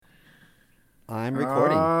I'm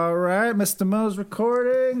recording. All right, Mr. Mo's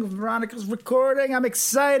recording. Veronica's recording. I'm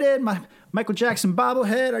excited. My Michael Jackson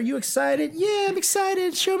bobblehead. Are you excited? Yeah, I'm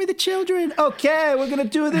excited. Show me the children. Okay, we're going to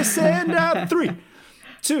do this in 3,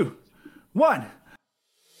 2, 1.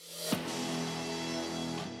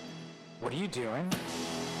 What are you doing?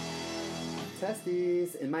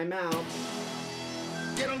 Testes in my mouth.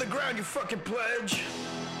 Get on the ground, you fucking pledge!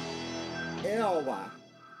 Ew.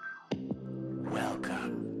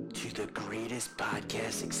 Welcome to the greatest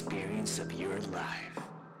podcast experience of your life.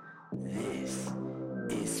 This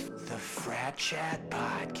is the Frat Chat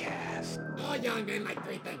Podcast. All young men like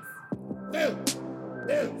three things. Food,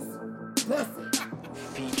 news, pussy.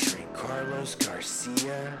 Featuring Carlos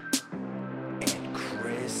Garcia and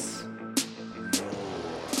Chris Moore.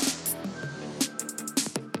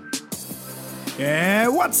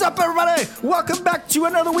 And what's up, everybody? Welcome back to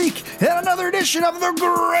another week and another edition of the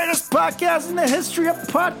greatest podcast in the history of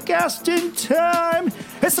podcasting time.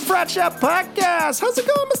 It's the Frat Chat Podcast. How's it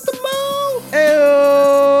going, Mr. Mo?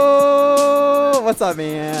 Ew. What's up,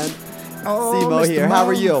 man? Oh, Simo Mr. here. Mo. How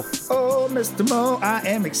are you? Oh, Mr. Mo, I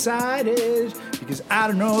am excited because I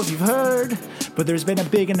don't know if you've heard, but there's been a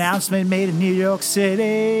big announcement made in New York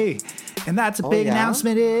City. And that's a big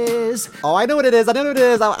announcement is... Oh, I know what it is. I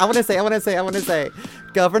want to say.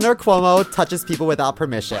 Governor Cuomo touches people without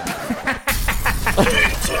permission. Is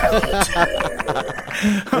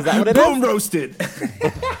that what it is? Boom roasted.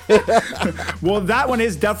 Well, that one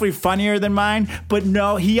is definitely funnier than mine. But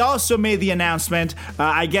no, he also made the announcement.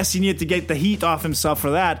 I guess he needed to get the heat off himself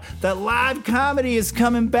for that. That live comedy is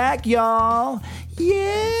coming back, y'all.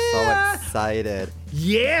 Yeah. So excited.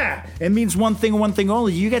 Yeah, it means one thing and one thing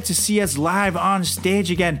only. You get to see us live on stage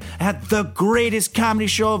again at the greatest comedy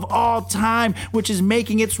show of all time, which is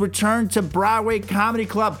making its return to Broadway Comedy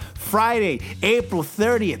Club Friday, April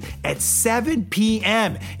 30th at 7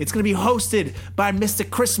 p.m. It's going to be hosted by Mr.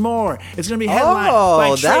 Chris Moore. It's going to be headlined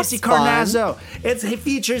by Tracy Carnazzo. It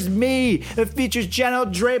features me. It features Jenna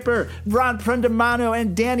Draper, Ron Prendamano,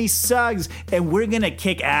 and Danny Suggs. And we're going to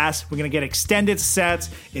kick ass. We're going to get extended sets.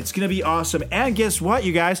 It's going to be awesome. And guess what,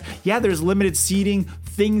 you guys? Yeah, there's limited seating.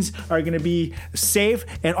 Things are going to be safe.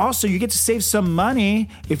 And also, you get to save some money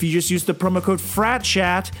if you just use the promo code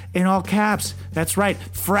FRATCHAT in all caps. That's right,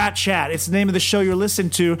 Frat Chat. It's the name of the show you're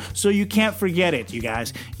listening to, so you can't forget it, you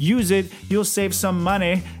guys. Use it. You'll save some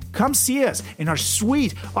money. Come see us in our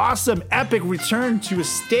sweet, awesome, epic return to a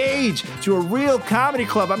stage, to a real comedy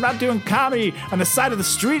club. I'm not doing comedy on the side of the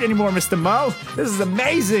street anymore, Mr. Mo. This is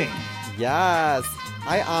amazing. Yes.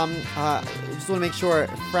 I just want to make sure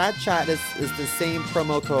Frat Chat is the same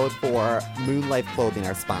promo code for Moonlife Clothing,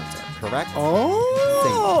 our sponsor, correct?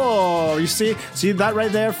 Oh, you see that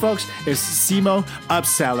right there, folks, is Simo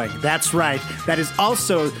upselling. That's right. That is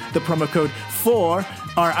also the promo code for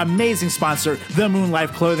our amazing sponsor, The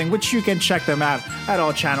Moonlife Clothing, which you can check them out at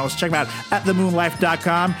all channels. Check them out at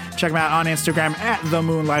themoonlife.com. Check them out on Instagram at The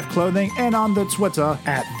Moonlife Clothing and on the Twitter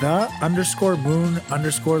at _moon_life.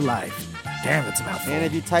 Damn, that's a mouthful. And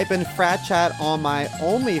if you type in Frat Chat on my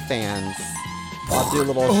OnlyFans, I'll do a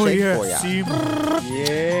little shake for you. See?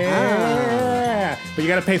 Yeah. But you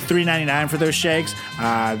got to pay $3.99 for those shakes.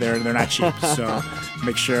 They're not cheap, so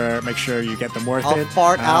make sure you get them worth it. I'll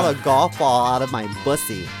fart out a golf ball out of my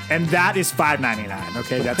pussy. And that is $5.99.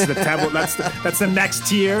 Okay, that's the that's the next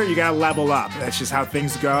tier. You got to level up. That's just how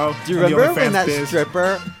things go. Do you remember when that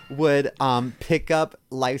stripper would pick up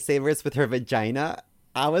lifesavers with her vagina?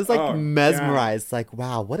 I was mesmerized. Like,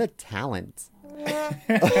 wow, what a talent. I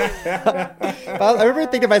remember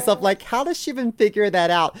thinking to myself, like, how does she even figure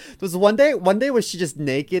that out? There was one day was she just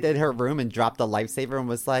naked in her room and dropped a lifesaver and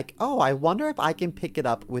was like, oh, I wonder if I can pick it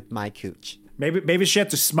up with my cooch. Maybe she had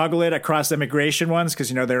to smuggle it across immigration ones because,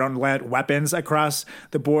 they don't let weapons across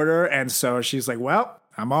the border. And so she's like, well,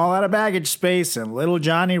 I'm all out of baggage space and little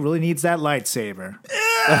Johnny really needs that lightsaber.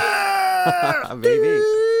 Maybe.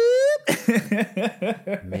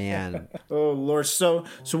 Man. Oh Lord. So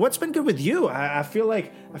what's been good with you? I feel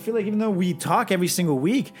like even though we talk every single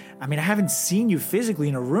week, I haven't seen you physically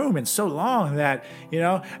in a room in so long that,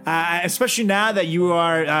 especially now that you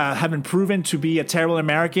are have been proven to be a terrible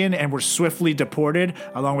American and were swiftly deported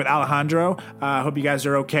along with Alejandro. I hope you guys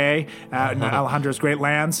are okay. Alejandro's great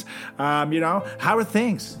lands. How are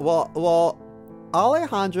things? Well,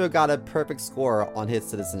 Alejandro got a perfect score on his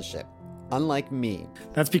citizenship. Unlike me.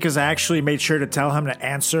 That's because I actually made sure to tell him to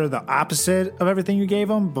answer the opposite of everything you gave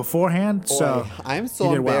him beforehand. Boy, so I'm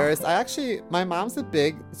so embarrassed. Well. My mom's a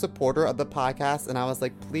big supporter of the podcast, and I was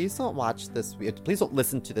like, please don't watch this week. Please don't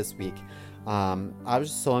listen to this week. I was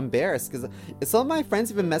just so embarrassed because some of my friends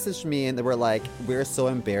even messaged me and they were like, we're so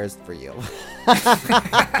embarrassed for you.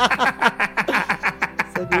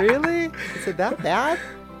 Like, really? Is it that bad?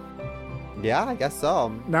 Yeah, I guess so.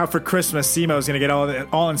 Now for Christmas, Simo's going to get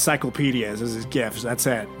all encyclopedias as his gifts. That's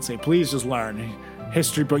it. Say, please just learn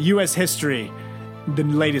history, but U.S. history, the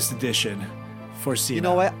latest edition for Simo. You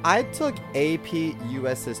know what? I took AP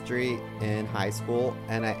U.S. history in high school,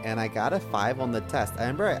 and I got a 5 on the test. I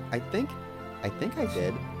remember. I think I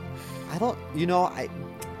did. I don't.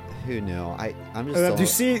 Who knew? I'm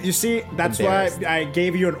just. You see. That's why I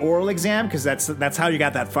gave you an oral exam, because that's how you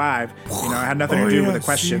got that 5. It had nothing to do with the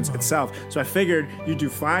questions itself. So I figured you'd do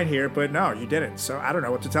fine here, but no, you didn't. So I don't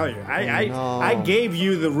know what to tell you. I gave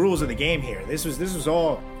you the rules of the game here. This was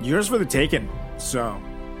all yours for the taking. So.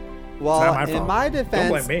 Well, in my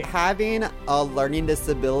defense, having a learning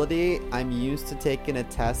disability, I'm used to taking a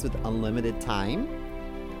test with unlimited time.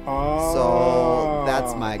 So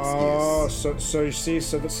that's my excuse. So you see,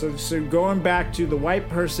 so going back to the white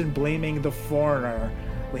person blaming the foreigner,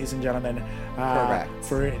 ladies and gentlemen. Correct.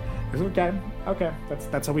 Okay.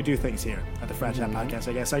 That's how we do things here at the Frat Chat Podcast,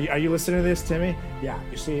 I guess. Are you listening to this, Timmy? Yeah.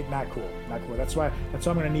 You see, not cool. That's why I'm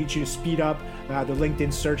going to need you to speed up the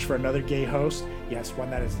LinkedIn search for another gay host. Yes, one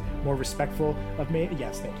that is more respectful of me.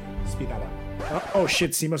 Yes, thank you. Speed that up. Oh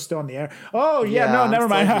shit, Simo's still in the air. Oh yeah, no, never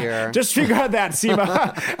mind. Just figure out that,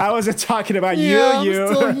 Simo. I wasn't talking about you. I'm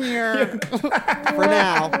still here for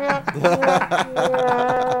now.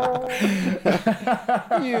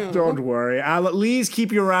 Don't worry. I'll at least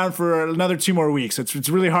keep you around for another 2 more weeks. It's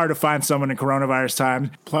really hard to find someone in coronavirus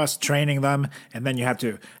time. Plus training them, and then you have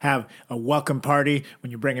to have a welcome party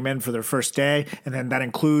when you bring them in for their first day, and then that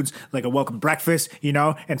includes like a welcome breakfast,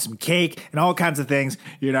 and some cake and all kinds of things.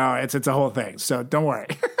 It's a whole thing. So don't worry.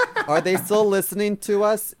 Are they still listening to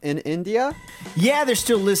us in India? Yeah, they're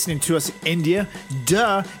still listening to us in India.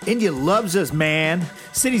 Duh. India loves us, man.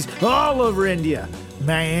 Cities all over India,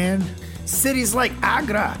 man. Cities like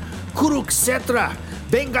Agra, Kurukshetra,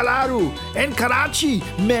 Bengaluru, and Karachi,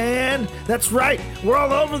 man. That's right. We're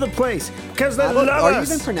all over the place because they love us. Are you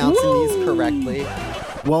even pronouncing these correctly?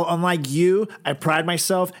 Well, unlike you, I pride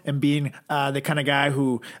myself in being the kind of guy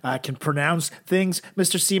who can pronounce things,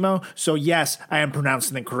 Mr. Simo. So yes, I am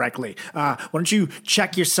pronouncing them correctly. Why don't you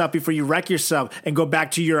check yourself before you wreck yourself and go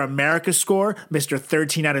back to your America score, Mr.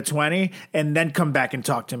 13 out of 20, and then come back and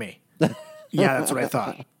talk to me. Yeah, that's what I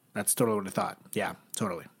thought. That's totally what I thought. Yeah,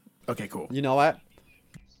 totally. Okay, cool. You know what?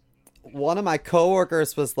 One of my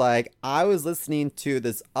coworkers was like, I was listening to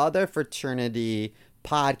this other fraternity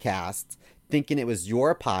podcast thinking it was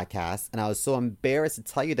your podcast, and I was so embarrassed to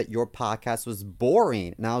tell you that your podcast was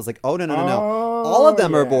boring. And I was like, oh, no. All of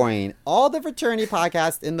them are boring. All the fraternity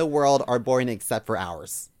podcasts in the world are boring except for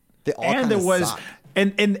ours. They all kind of suck.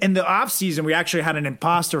 And in the off season, we actually had an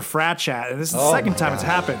imposter frat chat, and this is the second time it's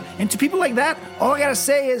happened. And to people like that, all I gotta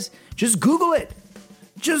say is just Google it.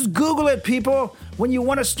 Just Google it, people. When you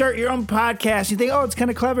want to start your own podcast, you think, oh, it's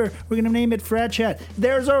kind of clever. We're going to name it Frat Chat.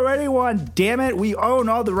 There's already one. Damn it. We own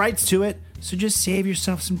all the rights to it. So just save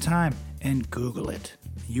yourself some time and Google it.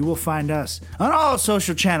 You will find us on all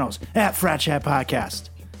social channels at Frat Chat Podcast.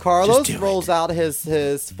 Carlos rolls out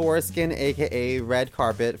his foreskin, a.k.a. red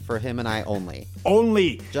carpet, for him and I only.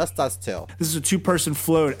 Only. Just us two. This is a 2-person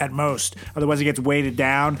float at most. Otherwise, it gets weighted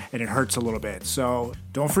down and it hurts a little bit. So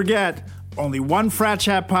don't forget, only one Frat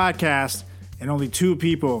Chat podcast and only 2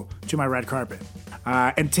 people to my red carpet.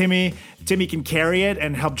 And Timmy can carry it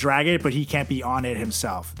and help drag it, but he can't be on it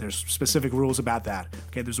himself. There's specific rules about that.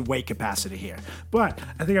 Okay, there's a weight capacity here. But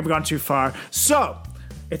I think I've gone too far. So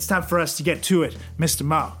it's time for us to get to it, Mr.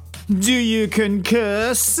 Mo. Do you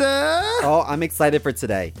concur, sir? Oh, I'm excited for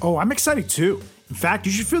today. Oh, I'm excited too. In fact,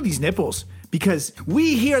 you should feel these nipples. Because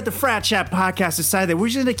we here at the Frat Chat Podcast decided that we're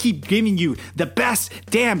just going to keep giving you the best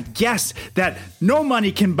damn guests that no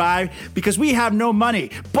money can buy because we have no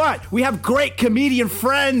money. But we have great comedian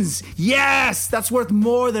friends. Yes, that's worth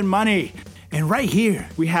more than money. And right here,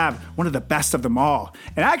 we have one of the best of them all.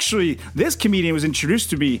 And actually, this comedian was introduced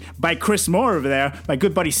to me by Chris Moore over there, my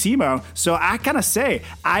good buddy Simo. So I kind of say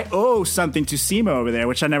I owe something to Simo over there,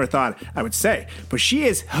 which I never thought I would say. But she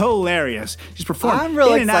is hilarious. She's performed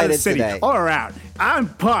in and out of the city, today. All around. I'm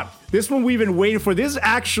pumped. This one we've been waiting for. This is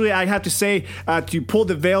actually, I have to say, to pull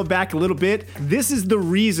the veil back a little bit, this is the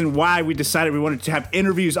reason why we decided we wanted to have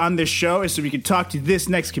interviews on this show, is so we could talk to this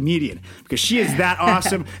next comedian. Because she is that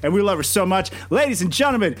awesome, and we love her so much. Ladies and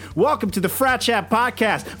gentlemen, welcome to the Frat Chat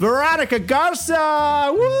Podcast, Veronica Garza!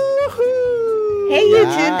 Woohoo! Hey,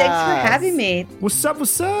 Eugene, thanks for having me. What's up?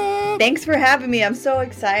 Thanks for having me. I'm so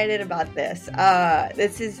excited about this.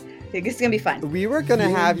 This is think it's gonna be fun. We were gonna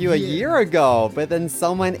have you a year ago, but then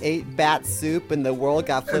someone ate bat soup and the world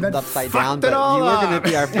got flipped upside down. But you were gonna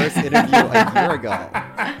be our first interview a year ago.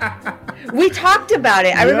 We talked about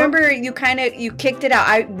it. I remember you kicked it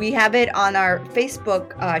out. We have it on our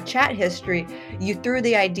Facebook chat history. You threw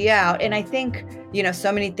the idea out, and I think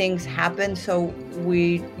so many things happened, so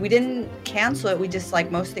we didn't cancel it. We just,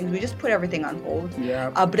 like most things, we just put everything on hold. Yeah.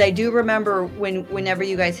 But I do remember whenever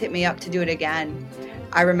you guys hit me up to do it again,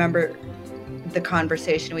 I remember the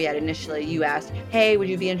conversation we had initially. You asked, hey, would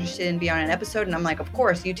you be interested in being on an episode? And I'm like, of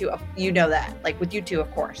course, you two, you know that. Like, with you two, of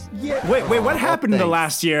course. Yeah. Wait, what happened in the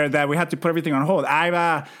last year that we had to put everything on hold?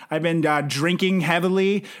 I've been drinking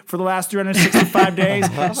heavily for the last 365 days,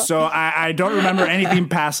 so I don't remember anything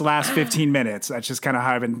past the last 15 minutes. That's just kind of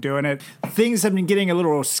how I've been doing it. Things have been getting a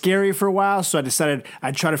little scary for a while, so I decided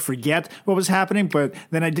I'd try to forget what was happening, but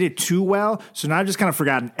then I did it too well, so now I've just kind of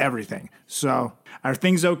forgotten everything. So... are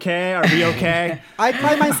things okay? Are we okay? I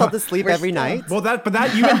cry myself to sleep every night. Well,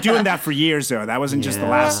 but you've been doing that for years, though. That wasn't just the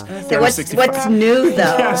last. So what's new,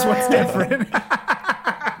 though? Yes, what's different?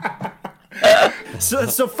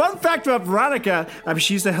 So fun fact about Veronica,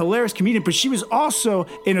 she's a hilarious comedian, but she was also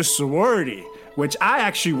in a sorority, which I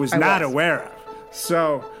actually was not aware of.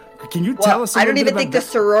 So... can you tell us? I don't even think the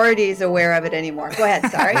sorority is aware of it anymore. Go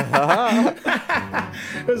ahead. Sorry.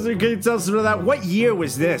 So can you tell us about that? What year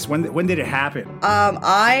was this? When did it happen?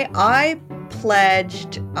 I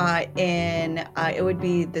pledged in it would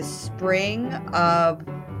be the spring of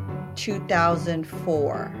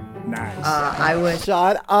 2004. Nice. I was.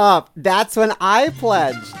 Shut up. That's when I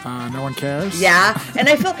pledged. No one cares? Yeah. And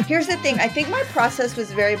I feel, here's the thing. I think my process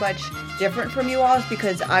was very much different from you all's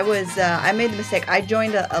because I made the mistake. I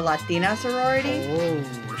joined a Latina sorority.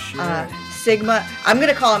 Oh, shit. Sigma. I'm going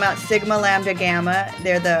to call them out. Sigma, Lambda, Gamma.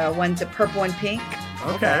 They're the ones that purple and pink.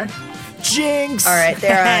 Okay. Jinx! All right.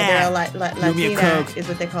 They're a Latina is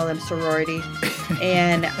what they call them, sorority.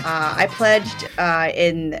 And I pledged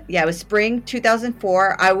it was spring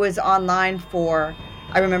 2004. I was online for,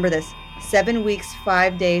 I remember this, 7 weeks,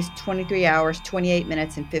 5 days, 23 hours, 28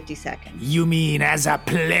 minutes, and 50 seconds. You mean as a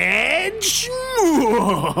pledge?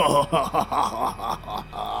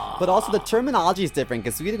 But also the terminology is different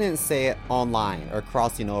because we didn't say it online or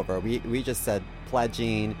crossing over. We just said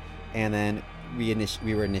pledging, and then we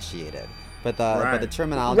were initiated. But the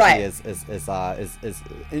terminology is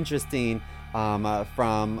interesting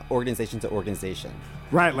from organization to organization.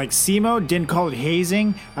 Right, like Simo didn't call it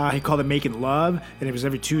hazing. He called it making love, and it was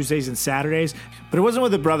every Tuesdays and Saturdays. But it wasn't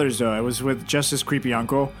with the brothers, though. It was with Justice Creepy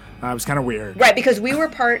Uncle. It was kind of weird. Right, because we were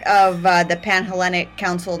part of the Pan-Hellenic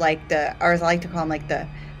Council, or as I like to call them,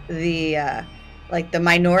 the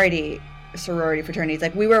minority sorority fraternities.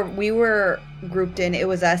 Like we were grouped in. It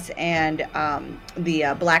was us and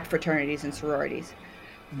the black fraternities and sororities,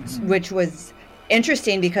 which was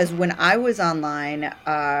interesting because when I was online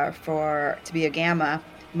to be a Gamma,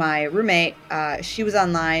 my roommate, she was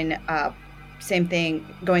online, same thing,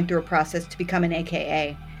 going through a process to become an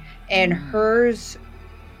AKA, and hers,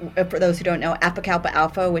 for those who don't know, Alpha Kappa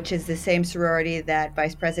Alpha, which is the same sorority that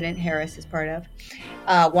Vice President Harris is part of.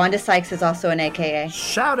 Wanda Sykes is also an AKA.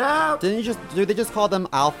 Shout out! Do they just call them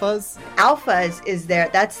alphas? Alphas is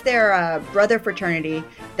that's their brother fraternity.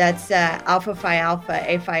 That's Alpha Phi Alpha,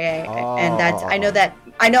 A Phi A, and that's I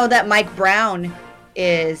know that Mike Brown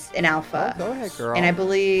is an alpha. Oh, go ahead, girl. And I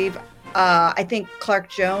believe I think Clark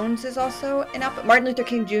Jones is also an alpha. Martin Luther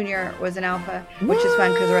King Jr. was an alpha, which is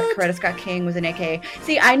fun because Coretta Scott King was an AKA.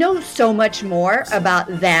 See, I know so much more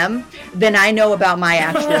about them than I know about my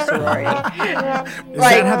actual sorority. Is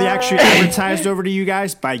that how they actually advertised over to you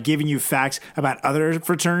guys? By giving you facts about other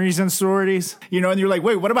fraternities and sororities? You know, and you're like,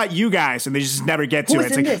 wait, what about you guys? And they just never get to it.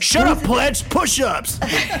 It's like, shut up, pledge, push-ups.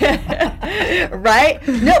 Right?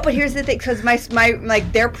 No, but here's the thing, because my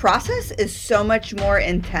their process is so much more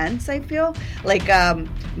intense, I feel. Like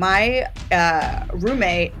my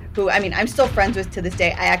roommate, who I'm still friends with to this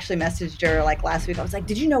day. I actually messaged her like last week. I was like,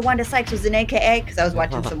 "Did you know Wanda Sykes was an AKA?" Because I was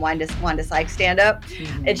watching some Wanda Sykes stand up,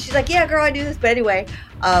 and she's like, "Yeah, girl, I do this." But anyway,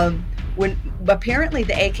 when apparently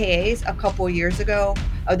the AKAs a couple years ago,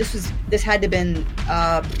 this had to have been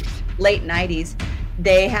late 90s.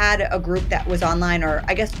 They had a group that was online, or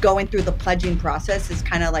I guess going through the pledging process is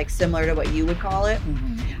kind of like similar to what you would call it.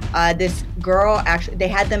 This girl, actually, they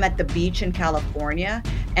had them at the beach in California,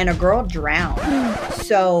 and a girl drowned.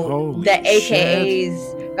 So Holy the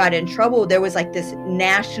AKAs got in trouble. There was like this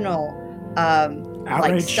national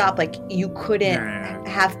like stop. Like you couldn't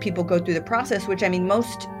have people go through the process, which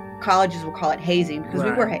most colleges will call it hazing because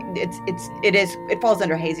it falls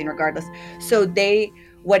under hazing regardless. So they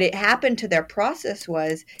what it happened to their process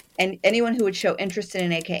was, and anyone who would show interest in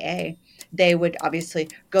an AKA, they would obviously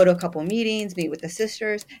go to a couple meetings, meet with the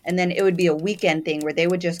sisters, and then it would be a weekend thing where they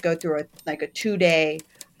would just go through a 2-day,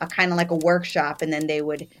 a kind of like a workshop, and then they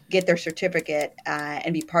would get their certificate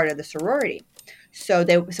and be part of the sorority.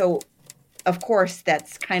 So of course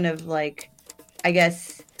that's kind of like, I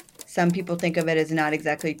guess some people think of it as not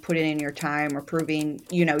exactly putting in your time or proving,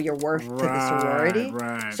 your worth to the sorority.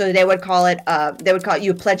 Right. So they would call it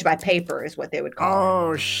you pledge by paper is what they would call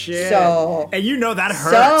it. Oh shit. So and that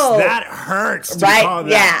hurts. That hurts. To right? call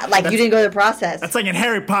that. Yeah, like you didn't go through the process. That's like in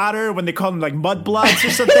Harry Potter when they call them like mudbloods or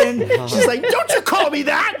something. She's like, "Don't you call me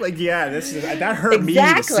that?" Like, yeah, that hurt me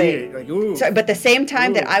to see it. Like, ooh. So, but the same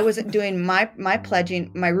time that I was doing my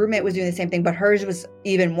pledging, my roommate was doing the same thing, but hers was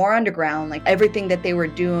even more underground. Like everything that they were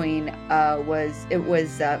doing was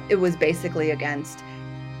basically against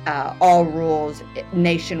all rules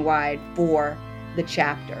nationwide for the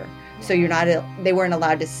chapter. So they weren't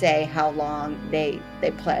allowed to say how long they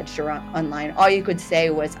pledged or online. All you could say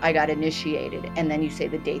was, I got initiated, and then you say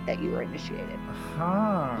the date that you were initiated.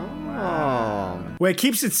 Wow. Well, it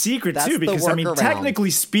keeps it secret That's too, because workaround. technically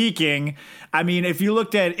speaking, if you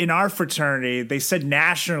looked at in our fraternity, they said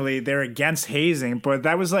nationally they're against hazing, but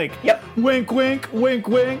that was like, wink, wink, wink,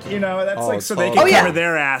 wink. That's so they can cover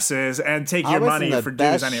their asses and take your money for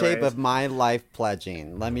dues anyway. Shape of my life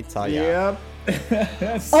pledging. Let me tell you. Yep.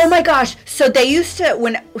 Oh my gosh! So they used to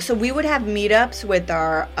we would have meetups with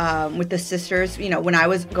our with the sisters. When I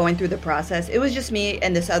was going through the process, it was just me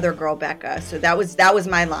and this other girl, Becca. So that was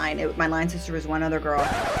my line. My line sister was one other girl.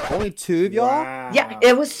 Only 2 of y'all? Wow. Yeah,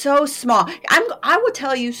 it was so small. I will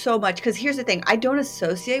tell you so much because here's the thing: I don't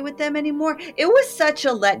associate with them anymore. It was such a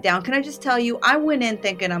letdown. Can I just tell you? I went in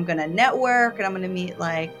thinking I'm gonna network and I'm gonna meet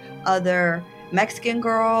like other Mexican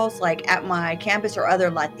girls like at my campus or other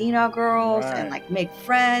Latina girls and like make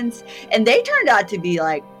friends, and they turned out to be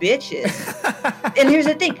like bitches. And here's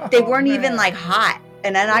the thing, they weren't even like hot,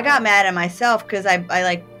 and then I got mad at myself because I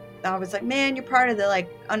was like, man, you're part of the like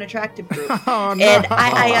unattractive group. Oh, no. And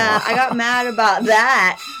I got mad about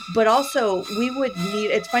that. But also we would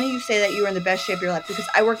meet. It's funny you say that you were in the best shape of your life because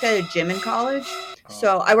I worked at a gym in college.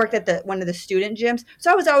 So I worked at one of the student gyms, so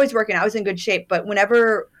I was always working. I was in good shape, but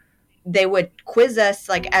whenever they would quiz us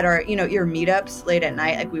like at our, your meetups late at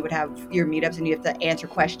night. Like we would have your meetups and you have to answer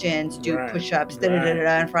questions, do push-ups,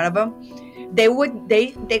 in front of them. They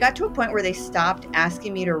got to a point where they stopped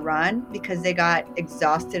asking me to run because they got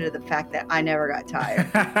exhausted of the fact that I never got tired.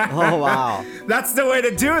 Oh, wow. That's the way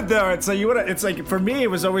to do it, though. It's like for me, it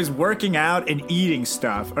was always working out and eating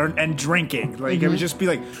stuff and drinking. Like it would just be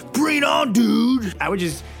like, bring it on, dude. I would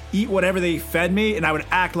just eat whatever they fed me and I would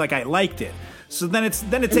act like I liked it. So then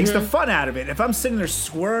it takes the fun out of it. If I'm sitting there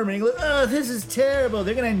squirming, like, oh, this is terrible,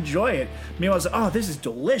 they're gonna enjoy it. Meanwhile, I was like, oh, this is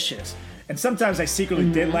delicious. And sometimes I secretly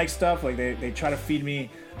did like stuff. Like they try to feed me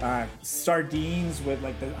sardines with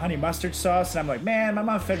like the honey mustard sauce, and I'm like, man, my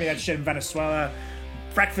mom fed me that shit in Venezuela.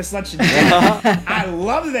 Breakfast, lunch, and dinner. I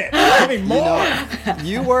loved it. Give me more.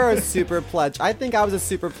 You were a super pledge. I think I was a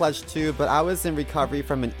super pledge too, but I was in recovery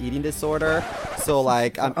from an eating disorder. So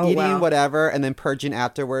like I'm eating whatever and then purging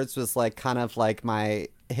afterwards was like kind of like my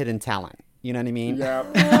hidden talent. You know what I mean? Yeah.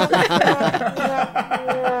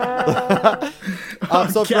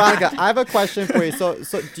 So Veronica, I have a question for you. So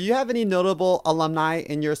do you have any notable alumni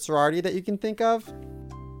in your sorority that you can think of?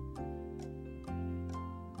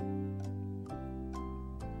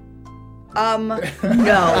 No,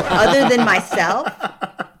 other than myself.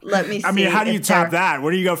 Let me see. I mean, how do you top that? Where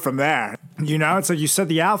do you go from there? It's like you said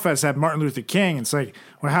the Alphas have Martin Luther King. It's like,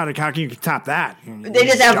 well, how can you top that? They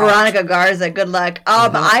just have Veronica Garza. Good luck.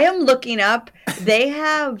 I am looking up.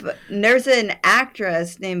 There's an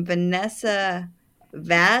actress named Vanessa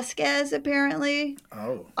Vasquez, apparently.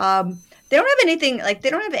 Oh. They don't have anything, like, they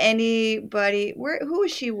don't have anybody. Who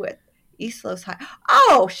was she with? East Los High.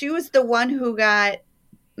 Oh, she was the one who got,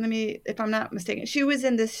 if I'm not mistaken, she was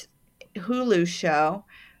in this Hulu show,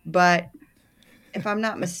 but if I'm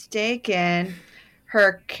not mistaken,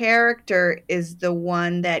 her character is the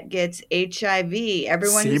one that gets HIV.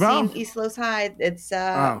 Everyone who's seen East Los High, it's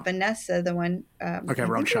Vanessa, the one. Okay,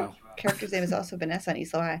 wrong show. Character's name is also Vanessa on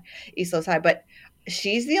East Los High, but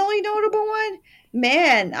she's the only notable one.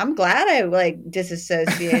 Man, I'm glad I like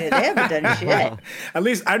disassociated. They haven't done shit. At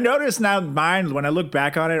least I noticed now mine, when I look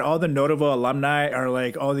back on it, all the notable alumni are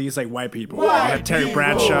like all these like white people. You have Terry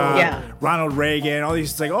Bradshaw, Yeah. Ronald Reagan, all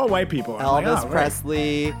these like all white people. I'm like, Elvis oh, right.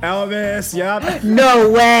 Presley. Elvis, yep. No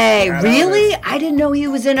way. Yeah, Really? I didn't know he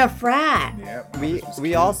was in a frat. Yep.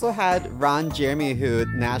 We also had Ron Jeremy, who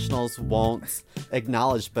Nationals won't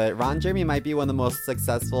acknowledge, but Ron Jeremy might be one of the most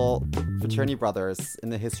successful fraternity brothers in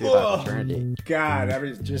the history of our fraternity. God,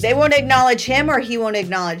 They won't acknowledge him or he won't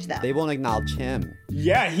acknowledge them. They won't acknowledge him.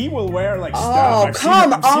 yeah, he will wear like stuff. Oh, I've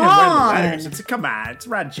come I've seen him wear the on. letters. Come on, it's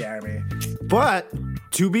Ron Jeremy. But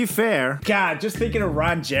to be fair, God, just thinking of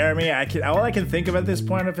Ron Jeremy, all I can think of at this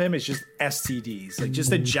point of him is just STDs, like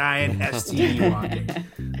just a giant STD walking.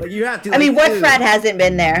 Like you have to. I mean, like, what frat hasn't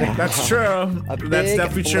been there? That's true. A That's big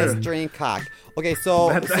definitely true. blistering cock. Okay, so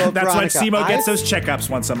That's Veronica, when Simo gets I- those checkups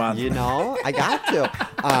once a month. You know, I got to.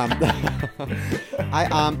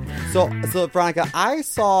 So Veronica, I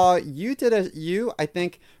saw you I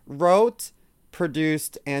think wrote,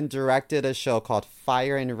 produced, and directed a show called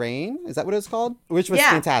Fire and Rain. Is that what it was called? Which was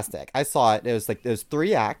Yeah. fantastic. I saw it. It was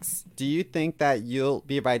 3 acts. Do you think that you'll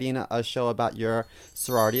be writing a show about your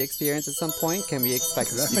sorority experience at some point? Can we expect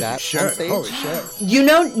to see that on Shit. stage? Holy shit. You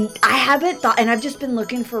know, I haven't thought, and I've just been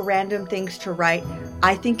looking for random things to write.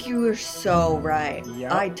 I think you were so right.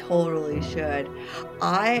 Yep. I totally should.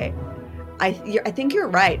 I think you're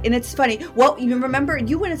right. And it's funny. Well, you remember,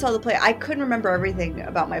 you went and saw the play. I couldn't remember everything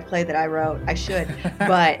about my play that I wrote. I should.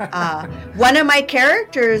 But one of my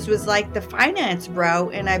characters was like the finance bro,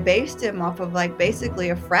 and I based him off of like basically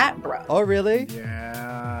a frat bro. Oh, really?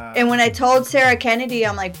 Yeah. And when I told Sarah Kennedy,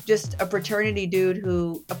 I'm like just a fraternity dude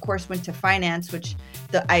who, of course, went to finance, which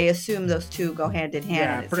I assume those two go hand in hand.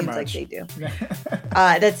 Yeah, And it pretty seems like much. they do.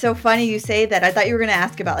 That's so funny you say that. I thought you were going to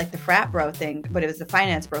ask about like the frat bro thing, but it was the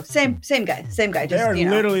finance bro. Same guy. They Just, are you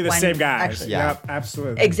know, literally the one- same guys. actually. Yeah. Yep,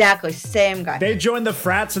 absolutely. Exactly, same guy. They joined the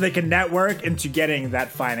frat so they can network into getting that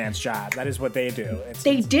finance job. That is what they do.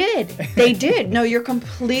 They did. They did. No, you're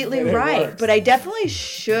completely It right. works. But I definitely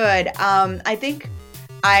should. I think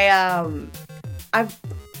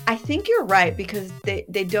I think you're right because they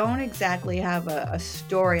don't exactly have a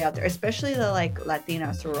story out there, especially the like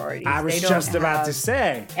Latina sororities. I was They don't just about have to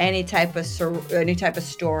say. any type of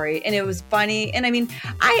story, and it was funny. And I mean,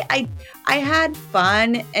 I had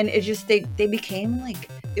fun, and it just they became like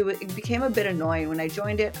it became a bit annoying when I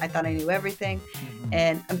joined it. I thought I knew everything,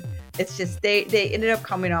 and it's just they ended up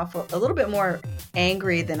coming off a little bit more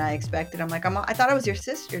angry than I expected. I'm like, I thought I was your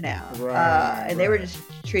sister now, Right, and they were just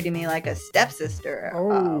treating me like a stepsister.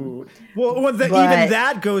 Oh, well, even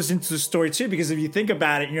that goes into the story too, because if you think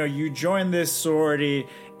about it, you know, you join this sorority,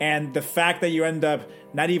 and the fact that you end up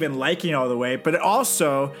not even liking it all the way, but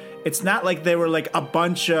also it's not like there were like a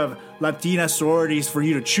bunch of Latina sororities for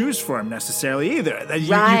you to choose from necessarily either. That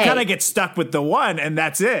you Right. kind of get stuck with the one, and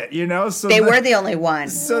that's it, you know. So They then- were the only one.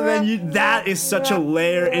 So then that is such a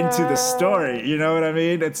layer into the story, you know what I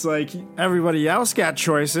mean? It's like everybody else got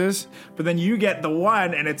choices, but then you get the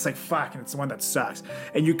one and it's like, fuck, and it's the one that sucks.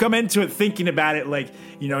 And you come into it thinking about it like,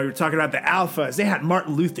 you know, you're talking about the alphas. They had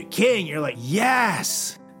Martin Luther King. You're like,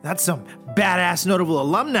 yes, that's some badass notable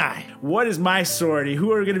alumni. What is my sorority?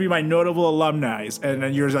 Who are going to be my notable alumni? And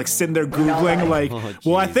then you're like sitting there Googling like,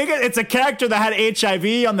 well, I think it's a character that had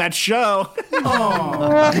HIV on that show.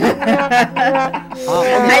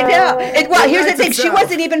 I know. Well, here's the thing. She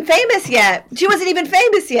wasn't even famous yet.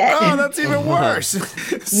 Oh, that's even worse.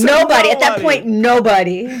 So Nobody. At that nobody. point,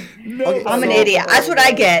 nobody. Okay, I'm an so- idiot. That's what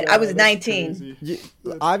I get. I was 19.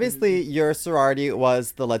 Obviously, your sorority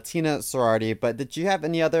was the Latina sorority, but did you have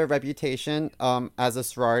any other reputation as a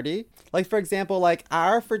sorority? Like, for example, like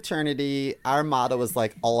our fraternity, our motto was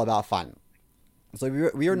like all about fun. So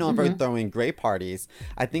we were known for throwing great parties.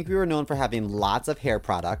 I think we were known for having lots of hair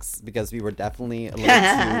products because we were definitely a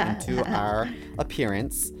little too into our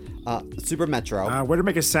appearance. Super Metro. Way to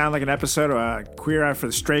make it sound like an episode of Queer Eye for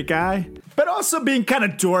the Straight Guy, but also being kind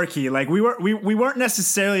of dorky. Like we weren't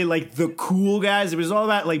necessarily like the cool guys. It was all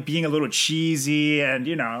about like being a little cheesy, and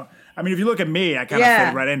you know, I mean, if you look at me, I kind of Yeah.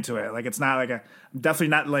 fit right into it. Like it's not like I'm definitely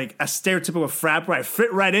not like a stereotypical frat boy. I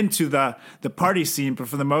fit right into the party scene, but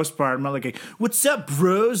for the most part, I'm not like, "What's up,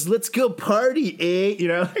 bros? Let's go party, eh?" You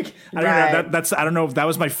know, like I don't know. Right. That's I don't know if that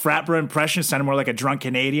was my frat bro impression. It sounded more like a drunk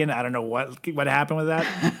Canadian. I don't know what happened with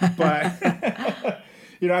that, but.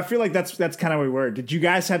 You know, I feel like that's kind of what we were. Did you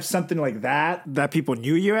guys have something like that people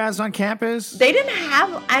knew you as on campus? They didn't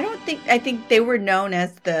have. I think they were known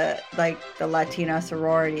as the Latina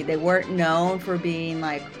sorority. They weren't known for being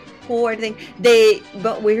like cool or anything.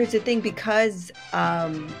 But here's the thing, because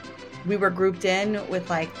we were grouped in with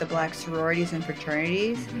like the black sororities and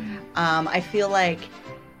fraternities. I feel like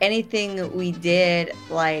anything we did,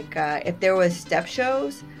 like if there was step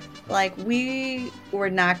shows, like we were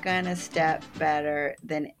not gonna step better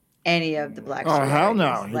than any of the black sororities. Hell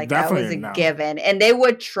no. Like Definitely that was a no. given. And they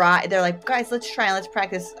would try. They're like, guys, let's try and let's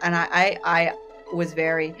practice. And I was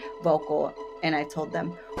very vocal, and I told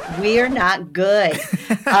them, we're not good.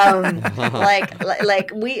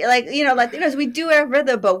 Like we, like, you know, Latinos, we do our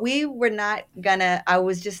rhythm, but we were not gonna. I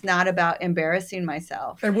was just not about embarrassing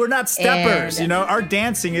myself. And we're not steppers, And- you know. Our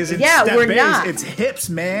dancing isn't Yeah, step we're based. not. It's hips,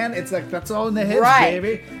 man. It's like that's all in the hips, Right.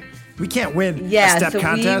 baby. We can't win Yeah, a step so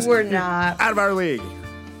contest. we were not. Out of our league.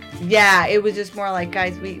 Yeah, it was just more like,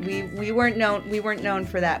 guys, we weren't known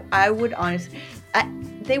for that. I would honestly,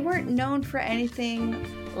 they weren't known for anything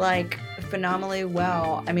like phenomenally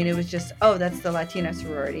well. I mean, it was just, oh, that's the Latina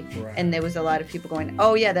sorority. Right. And there was a lot of people going,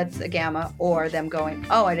 oh yeah, that's a Gamma, or them going,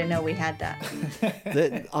 oh, I didn't know we had that.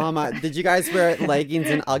 Did you guys wear leggings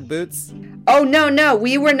and Ugg boots? Oh no,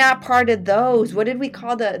 we were not part of those. What did we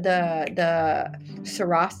call the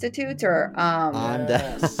sorostitutes or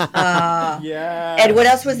Yeah. And what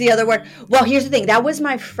else was the other word? Well, here's the thing. That was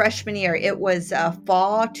my freshman year. It was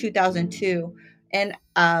fall 2002, and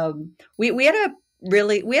we had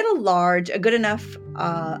a good enough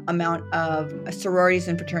amount of sororities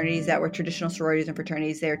and fraternities that were traditional sororities and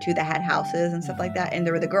fraternities there too, that had houses and stuff like that. And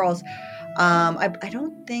there were the girls. I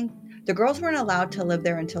don't think the girls weren't allowed to live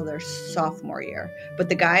there until their sophomore year, but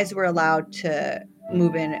the guys were allowed to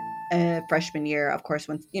move in freshman year, of course,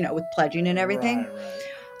 when, you know, with pledging and everything.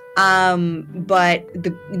 Right. But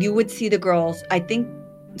you would see the girls, I think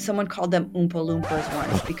someone called them Oompa Loompas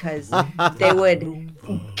once, because they would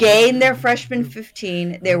gain their freshman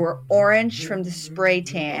 15. They were orange from the spray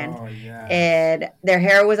tan. Oh, yeah. And their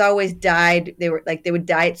hair was always dyed. They would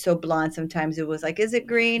dye it so blonde. Sometimes it was like, is it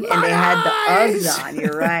green? And they had the Uggs on.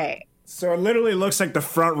 You're right. So it literally looks like the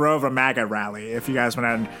front row of a MAGA rally. If you guys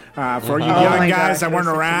went on, for you Oh young my guys gosh, that it weren't was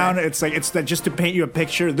such a around, mess. it's just to paint you a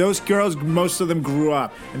picture. Those girls, most of them grew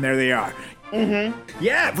up, and there they are. Mm-hmm.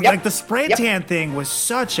 Yeah, but like the spray tan thing was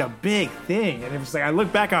such a big thing, and it was like I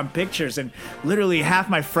look back on pictures, and literally half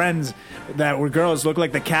my friends that were girls look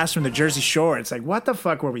like the cast from the Jersey Shore. It's like, what the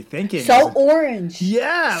fuck were we thinking? So orange.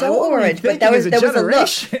 Yeah, So what were we orange, but thinking that as was a look.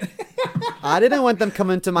 generation? I didn't want them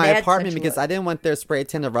coming to my They had apartment such a because look. I didn't want their spray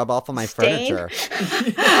tan to rub off on my Stain? furniture.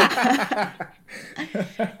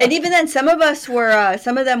 And even then, some of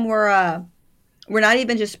them were not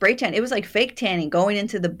even just spray tan. It was like fake tanning, going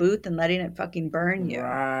into the booth and letting it fucking burn you.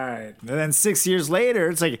 Right. And then 6 years later,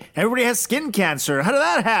 it's like everybody has skin cancer. How did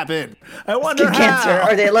that happen? I wonder Skin how.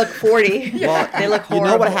 cancer, or they look 40. Well, They look you horrible.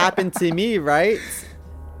 know what happened to me, right?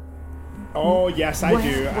 Oh, yes, I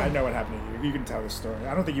do. I know what happened to you. You can tell the story.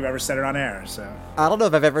 I don't think you've ever said it on air, so. I don't know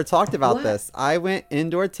if I've ever talked about What? this. I went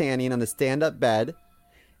indoor tanning on a stand-up bed,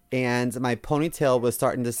 and my ponytail was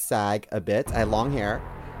starting to sag a bit. I had long hair.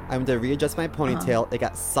 I went to readjust my ponytail. It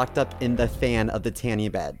got sucked up in the fan of the tanning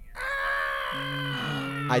bed.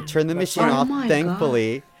 I turned the machine Oh off, my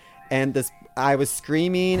thankfully, and I was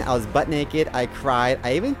screaming. I was butt naked. I cried.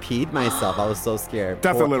 I even peed myself. I was so scared.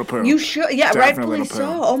 Definitely a little poo. You should, yeah, Definitely rightfully little so.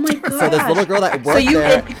 poo. Oh my god. So this little girl that worked you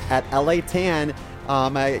there did- at LA Tan,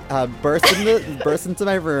 I burst into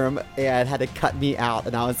my room and had to cut me out,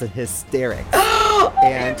 and I was in hysterics. You're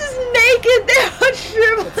And just naked there,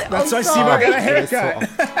 shriveled. That's why I'm Simo sorry. got a it was haircut.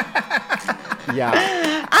 so- yeah.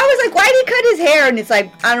 I was like, why did he cut his hair? And it's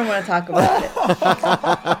like, I don't want to talk about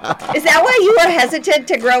it. Is that why you were hesitant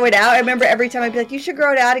to grow it out? I remember every time I'd be like, you should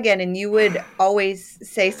grow it out again. And you would always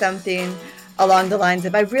say something along the lines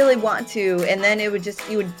of, I really want to. And then you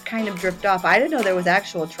would kind of drift off. I didn't know there was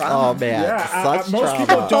actual trauma. Oh man, Yeah, such most trauma.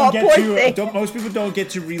 people don't Oh, get poor to thing. most people don't get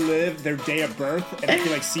to relive their day of birth, and I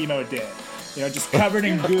feel like Simo did. You know, just covered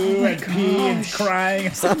in goo and pee and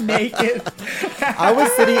crying, naked. I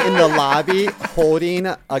was sitting in the lobby holding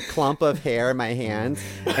a clump of hair in my hand,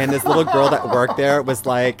 and this little girl that worked there was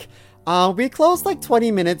like, we closed like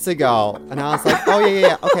 20 minutes ago. And I was like, oh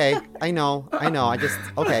yeah, okay, I know,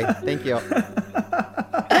 okay, thank you.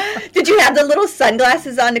 Did you have the little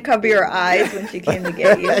sunglasses on to cover your eyes when she came to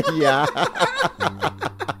get you? Yeah.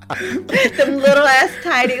 Them little ass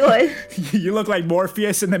tiny ones. You look like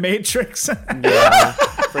Morpheus in the Matrix. Yeah,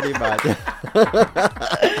 pretty much.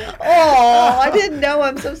 Oh, I didn't know.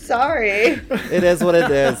 I'm so sorry. It is what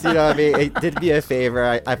it is. You know what I mean? It did me a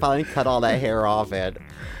favor. I finally cut all that hair off, and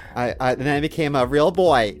and then I became a real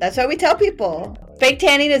boy. That's what we tell people. Fake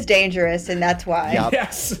tanning is dangerous, and that's why. Yep.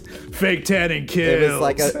 Yes, fake tanning kills. It was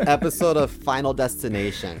like an episode of Final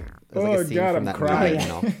Destination. It was like Oh, a scene God, from I'm that crying. movie, you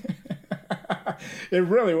know? It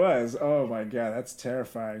really was. Oh my God, that's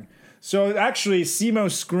terrifying. So actually, Simo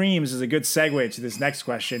Screams is a good segue to this next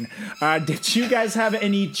question. Did you guys have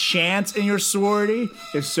any chants in your sorority?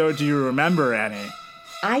 If so, do you remember any?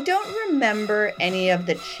 I don't remember any of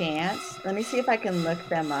the chants. Let me see if I can look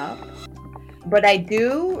them up. But I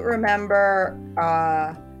do remember,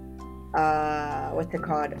 what's it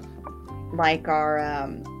called? Like our,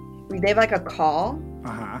 they have like a call.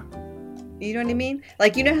 Uh-huh. You know what I mean?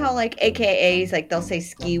 Like, you know how like AKAs, like they'll say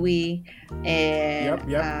skiwi and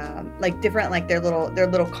Yep. like different, like their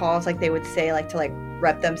little calls, like they would say like to like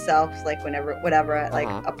rep themselves, like whatever at like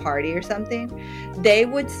a party or something. They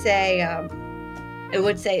would say, it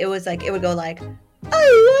would go like,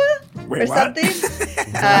 oh, Wait, or what? something.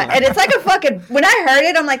 And it's like a fucking, when I heard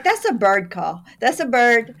it, I'm like, that's a bird call. That's a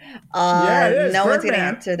bird. Yeah, it is. No one's going to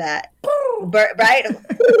Birdman. answer that. Bird, right?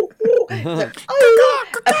 Like, oh.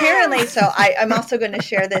 Apparently, so I'm also going to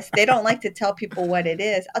share this. They don't like to tell people what it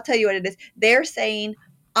is. I'll tell you what it is. They're saying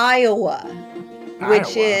Iowa,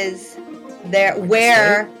 which is there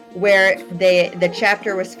where the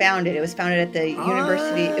chapter was founded. It was founded at the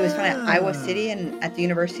university. It was founded at Iowa City and at the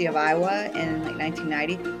University of Iowa in like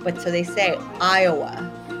 1990. But so they say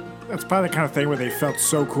Iowa. That's probably the kind of thing where they felt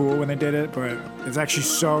so cool when they did it, but it's actually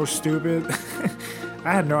so stupid.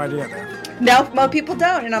 I had no idea that. No, most people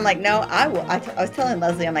don't. And I'm like, no, I will. I was telling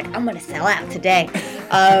Leslie, I'm like, I'm going to sell out today.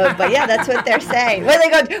 But yeah, that's what they're saying. What are they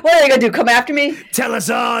going to do? Come after me? Tell us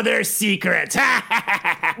all their secrets.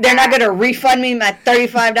 They're not going to refund me my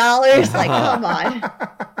 $35? Like, come on.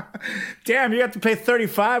 Damn, you have to pay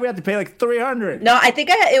 $35. We have to pay like $300. No, I think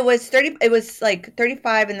it was 30. It was like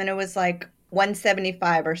 35, and then it was like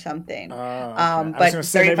 175 or something. Okay. But I was gonna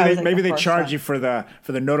say, 35 was like maybe the they first charge one. you for the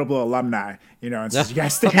notable alumni, and since you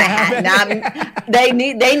guys still have it. They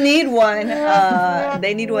need one.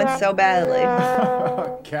 They need one so badly.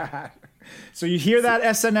 Oh God. So you hear that,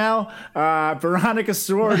 SNL? Veronica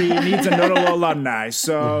Sorority needs a notable alumni,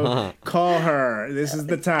 so call her. This is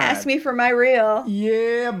the time. Ask me for my reel.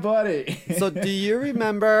 Yeah, buddy. So do you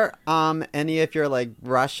remember any of your like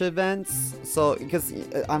rush events? So because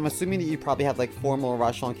I'm assuming that you probably have like formal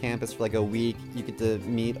rush on campus for like a week. You get to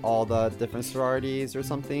meet all the different sororities or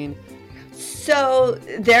something. So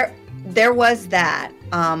there was that.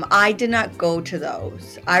 I did not go to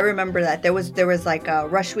those. I remember that there was like a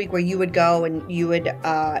rush week where you would go and you would,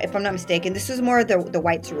 if I'm not mistaken, this was more of the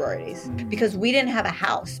white sororities because we didn't have a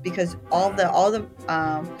house because all the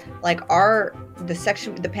like the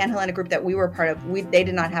section, the Panhellenic group that we were part of, they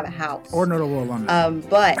did not have a house Or notable alumni.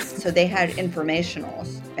 But so they had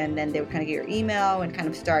informationals, and then they would kind of get your email and kind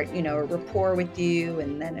of start, a rapport with you,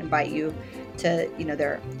 and then invite you to,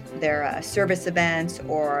 their service events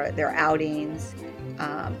or their outings,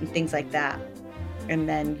 and things like that. And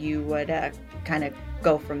then you would kind of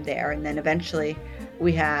go from there. And then eventually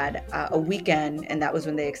we had a weekend, and that was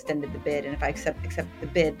when they extended the bid. And if I accepted the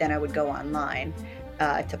bid, then I would go online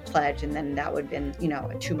to pledge, and then that would have been,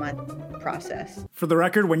 a 2-month process. For the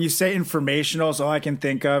record, when you say informationals, all I can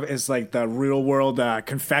think of is like the real world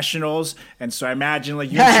confessionals. And so I imagine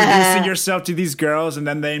like you introducing yourself to these girls, and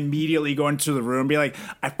then they immediately go into the room and be like,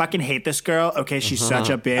 I fucking hate this girl. Okay, she's such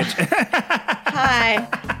a bitch. Hi.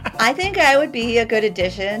 I think I would be a good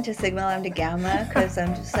addition to Sigma Lambda Gamma because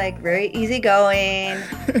I'm just like very easygoing.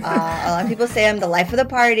 A lot of people say I'm the life of the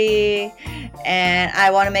party, and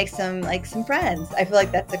I want to make some friends. I feel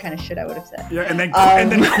like that's the kind of shit I would have said. Yeah, and then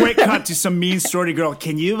quick cut to some mean sorority girl.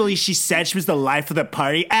 Can you believe she said she was the life of the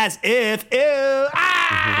party? As if, ew,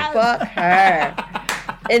 ah! Fuck her.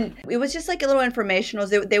 And it was just like a little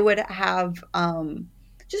informationals. They would have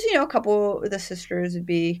just a couple of the sisters would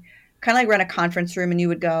be kind of like run a conference room, and you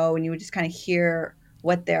would go and you would just kind of hear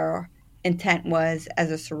what their intent was as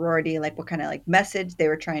a sorority, like what kind of like message they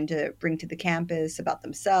were trying to bring to the campus about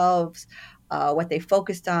themselves, what they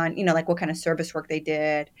focused on, like what kind of service work they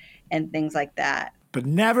did and things like that. But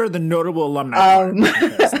never the notable alumni.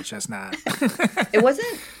 Because it's just not. It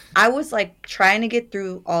wasn't. I was like trying to get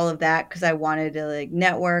through all of that because I wanted to like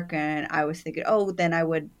network, and I was thinking, then I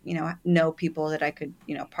would, know people that I could,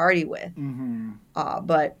 party with. Mm-hmm.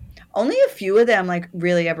 But only a few of them like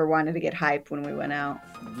really ever wanted to get hyped when we went out.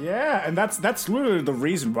 Yeah, and that's literally the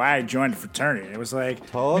reason why I joined a fraternity. It was like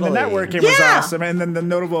Totally. the networking was awesome, and then the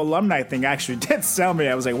notable alumni thing actually did sell me.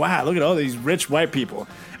 I was like, wow, look at all these rich white people.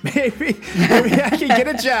 Maybe I can get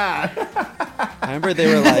a job. I remember they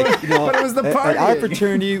were like, But it was the at our partying.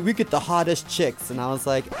 fraternity, we get the hottest chicks. And I was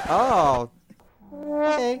like, oh,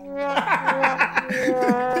 okay.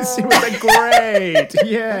 She was like, great.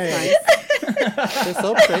 Yay. They're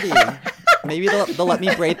so pretty. Maybe they'll let me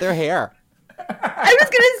braid their hair. I was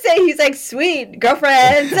gonna say he's like sweet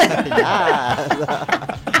girlfriends.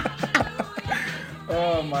 Yeah.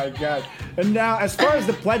 Oh my god. And now, as far as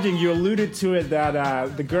the pledging, you alluded to it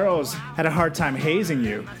that the girls had a hard time hazing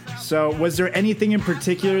you. So was there anything in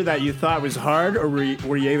particular that you thought was hard, or were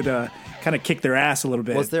you able to kind of kick their ass a little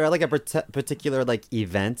bit? Was there like a particular like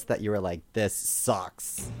event that you were like, this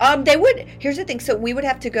sucks? They would. Here's the thing. So we would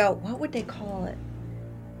have to go. What would they call it?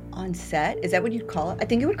 On set? Is that what you'd call it? I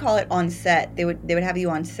think you would call it on set. They would have you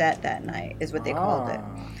on set that night. Is what they called it.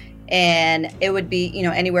 And it would be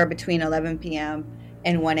anywhere between 11 p.m.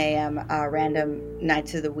 and 1 a.m. Random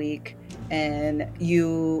nights of the week. And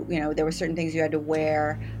there were certain things you had to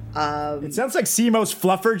wear. It sounds like Simo's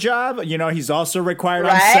fluffer job. He's also required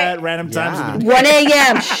on Right? set random times. Yeah. Of the 1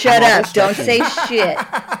 a.m. Shut up. Don't say shit.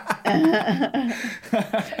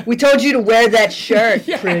 We told you to wear that shirt,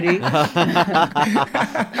 pretty.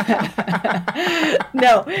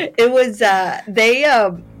 No, it was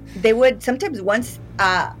they would sometimes once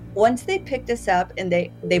they picked us up and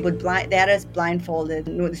they had us blindfolded.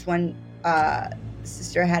 This one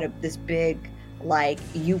sister had this big like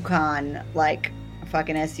Yukon like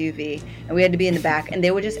fucking SUV, and we had to be in the back, and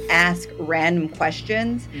they would just ask random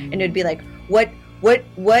questions, and it'd be like, what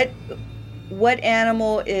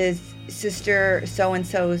animal is sister so and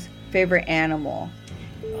so's favorite animal?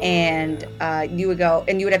 And you would go,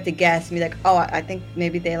 and you would have to guess and be like, oh, I think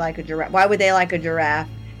maybe they like a giraffe. Why would they like a giraffe?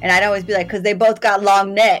 And I'd always be like, because they both got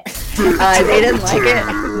long necks. They didn't like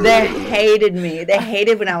it. They hated me. They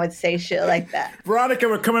hated when I would say shit like that. Veronica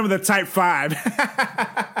would come in with a type 5.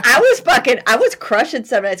 I was crushing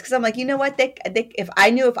some nights because I'm like, you know what? They if I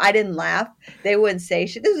didn't laugh, they wouldn't say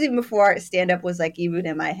shit. This was even before stand up was like even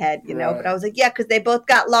in my head, Right. But I was like, yeah, because they both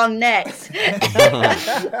got long necks.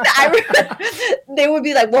 They would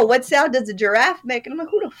be like, well, what sound does a giraffe make? And I'm like,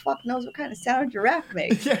 who the fuck knows what kind of sound a giraffe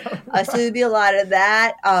makes? Yeah. So there'd be a lot of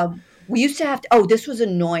that. We used to have to. Oh, this was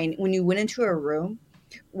annoying when you went into a room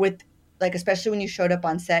with, like, especially when you showed up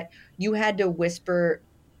on set, you had to whisper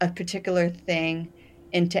a particular thing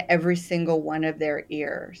into every single one of their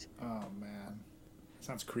ears. Oh man,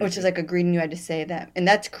 sounds creepy. Which is like a greeting. You had to say that, and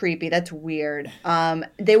that's creepy. That's weird.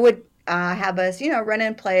 They would have us, run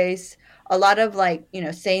in place. A lot of like,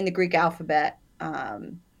 saying the Greek alphabet.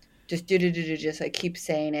 Just like keep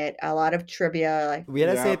saying it. A lot of trivia. Like We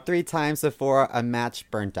had to say it 3 times before a match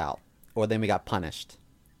burnt out, or then we got punished.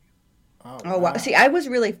 Oh, wow. See, I was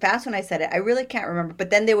really fast when I said it. I really can't remember.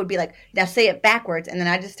 But then they would be like, now say it backwards. And then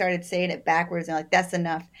I just started saying it backwards. And like, that's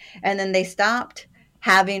enough. And then they stopped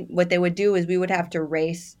having, what they would do is we would have to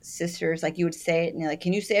race sisters. Like you would say it and you're like,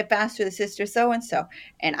 can you say it faster, the sister so-and-so?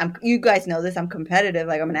 And you guys know this, I'm competitive.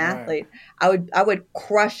 Like I'm an athlete. I would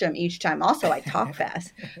crush them each time. Also, I talk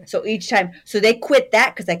fast. So each time, so they quit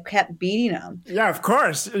that because I kept beating them. Yeah, of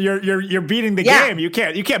course. You're beating the Yeah. game. You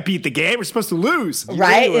can't beat the game. We're supposed to lose.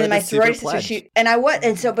 Right, were and my the secret sorority sister,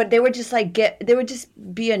 pledge. but they would just like they would just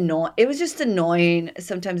be annoying. It was just annoying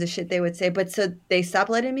sometimes the shit they would say. But so they stopped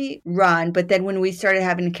letting me run. But then when we started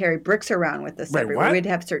having to carry bricks around with us Wait, everywhere, what? we'd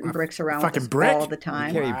have certain bricks around with fucking us brick? all the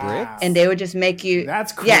time, Carry bricks? and they would just make you.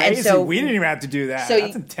 That's crazy. Yeah, and so we didn't even have to do that. so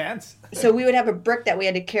That's you- intense. so we would have a brick that we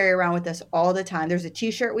had to carry around with us all the time. There's a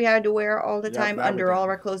T-shirt we had to wear all the Yep, time that we under did. all of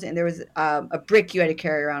our clothes, and there was a brick you had to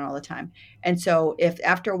carry around all the time. And so if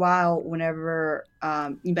after a while, whenever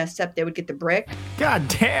you messed up, they would get the brick, God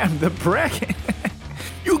damn, the brick.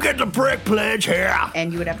 You get the brick pledge here.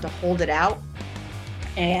 and you would have to hold it out,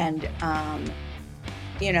 and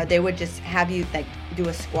they would just have you like do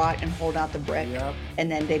a squat and hold out the brick. Yep. And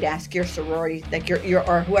then they'd ask your sorority, like your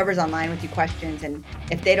or whoever's online with you questions, and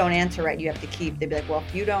if they don't answer right, you have to keep. They'd be like, well,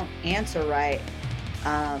 if you don't answer right,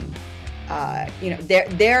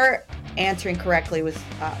 their answering correctly would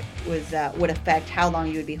affect how long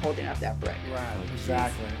you would be holding up that brick. Right,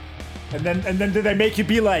 exactly. And then did they make you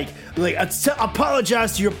be like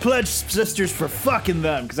apologize to your pledge sisters for fucking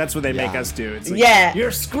them, because that's what they make Yeah. us do. It's like, Yeah.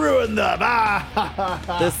 you're screwing them.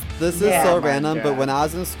 Ah. This is Yeah. so Oh my random, but God. when I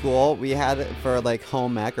was in school, we had it for like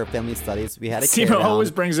home ec or family studies. We had to carry Simo around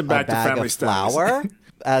always brings it back a to bag family of studies. flour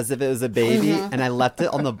as if it was a baby, Mm-hmm. and I left it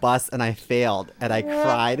on the bus and I failed, and I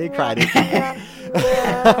cried and cried. And cried.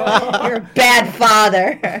 You're a bad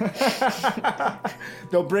father.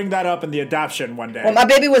 They'll bring that up in the adoption one day. Well, my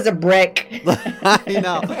baby was a brick. I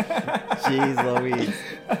know. Jeez Louise.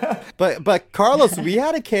 But Carlos, we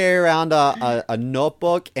had to carry around a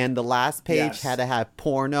notebook, and the last page Yes. had to have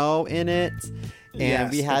porno in it. And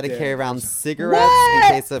Yes, we had it to did. carry around cigarettes What?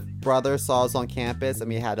 in case a brother saw us on campus, and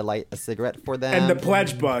we had to light a cigarette for them. and the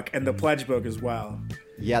pledge book as well.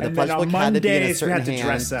 Yeah, the and pledge then book on had to be in a Mondays we certain had to hand.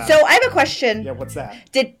 dress up. So I have a question. Yeah, what's that?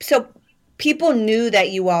 people knew that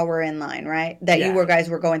you all were in line, right? That Yeah. you guys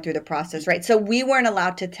were going through the process, right? So we weren't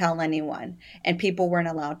allowed to tell anyone, and people weren't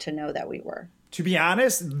allowed to know that we were. To be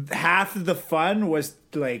honest, half of the fun was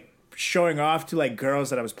like showing off to like girls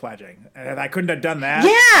that I was pledging, and if I couldn't have done that,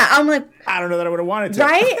 Yeah, I'm like, I don't know that I would have wanted to.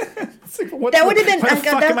 right? It's like, what That the- would have been. why the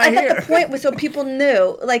fuck am I I thought here? the point was so people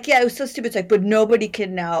knew. Like, yeah, it was so stupid. It's like, but nobody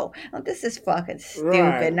could know. Like, this is fucking stupid.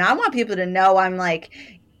 Right. Now I want people to know I'm like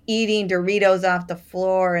eating Doritos off the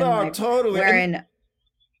floor and Oh, like, totally. wearing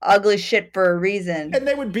ugly shit for a reason. And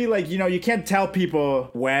they would be like, you can't tell people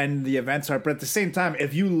when the events are, but at the same time,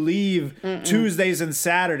 if you leave Tuesdays and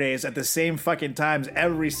Saturdays at the same fucking times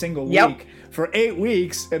every single Yep. week for 8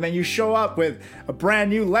 weeks, and then you show up with a brand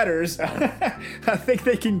new letters, I think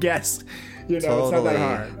they can guess. It's not Totally. that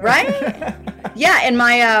hard. Right? Yeah, and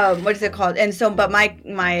my what is it called? And so, but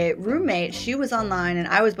my roommate, she was online, and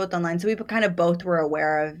I was both online, so we kind of both were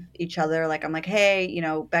aware of each other. Like, I'm like, hey,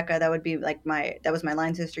 Becca, that would be like that was my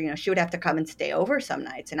line sister. She would have to come and stay over some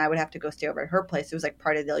nights, and I would have to go stay over at her place. It was like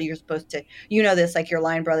part of the deal. You're supposed to, this, like your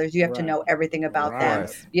line brothers, you have to Right. know everything about them.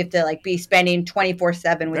 Right. You have to like be spending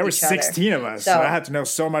 24/7 with There were each other. 16 of us, so I had to know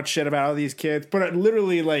so much shit about all these kids. But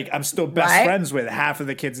literally, like, I'm still best Right? friends with half of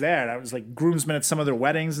the kids there. And I was like groomsmen at some of their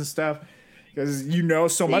weddings and stuff because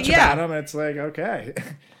so much Yeah. about them. And it's like, okay,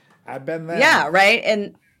 I've been there. Yeah, right.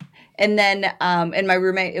 And then and my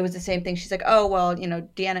roommate, it was the same thing. She's like, oh well,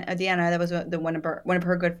 Deanna, that was one of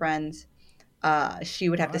her good friends. She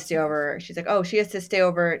would have to stay over. She's like, oh, she has to stay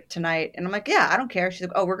over tonight. And I'm like, yeah, I don't care. She's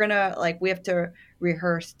like, oh, we're gonna we have to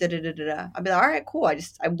rehearse. Da da da da da. I'd be like, all right, cool.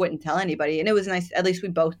 I wouldn't tell anybody, and it was nice. At least we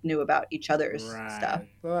both knew about each other's stuff.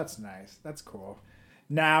 Well, that's nice. That's cool.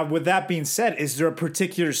 Now, with that being said, is there a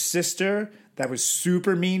particular sister that was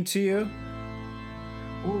super mean to you?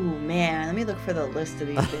 Ooh, man, let me look for the list of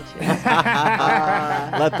these bitches.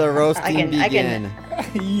 Let the roasting begin.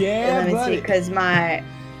 Yeah, Let me see, buddy. because my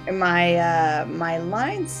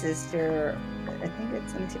line sister, I think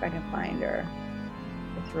it's. Let me see if I can find her.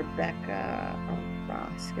 It's Rebecca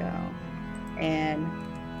Orozco, and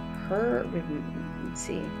her.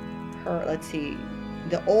 Let's see,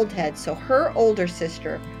 the old head. So her older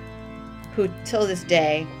sister, who till this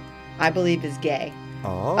day, I believe is gay.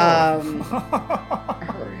 Oh.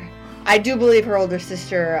 I do believe her older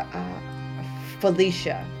sister,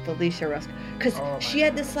 Felicia Roscoe, because she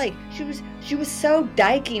had this she was so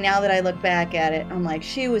dykey. Now that I look back at it, I'm like,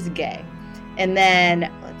 she was gay. And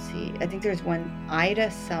then let's see, I think there's one Ida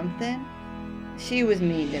something. She was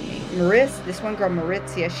mean to me. This one girl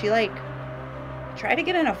Maritzia, she tried to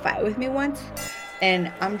get in a fight with me once.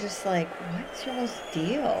 And I'm just like, what's y'all's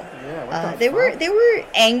deal? Yeah, what the they fuck?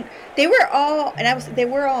 were all, and they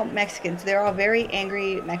were all Mexicans. They were all very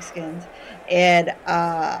angry Mexicans, and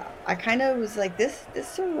I kind of was like, this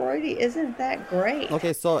sorority isn't that great.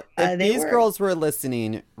 Okay, so if these girls were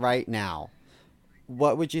listening right now,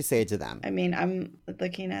 what would you say to them? I mean, I'm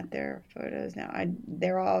looking at their photos now.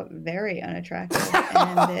 They're all very unattractive,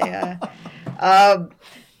 and they.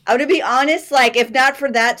 I'm to be honest, if not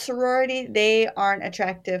for that sorority, they aren't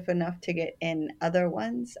attractive enough to get in other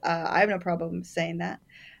ones. I have no problem saying that.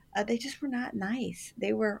 They just were not nice.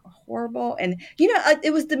 They were horrible. And,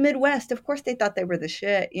 it was the Midwest. Of course they thought they were the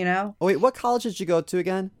shit, Oh, wait, what college did you go to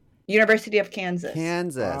again? University of Kansas.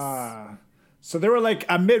 So they were like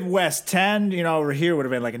a Midwest 10, over here would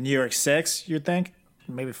have been like a New York 6, you'd think?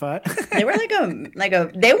 Maybe 5? They were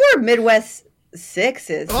they were Midwest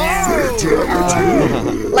 6s, man.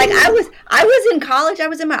 I was in college. I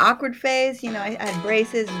was in my awkward phase. I had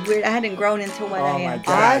braces. Weird. I hadn't grown into what I am. Oh my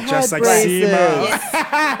god! Just like Simo.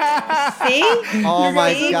 See? Oh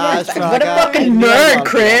my gosh! What a fucking nerd,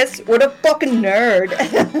 Chris! What a fucking nerd!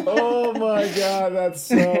 Oh my god, that's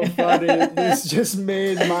so funny. This just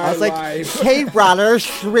made my life. Hey, brothers,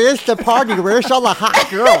 where's the party? Where's all the hot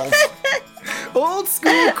girls? Old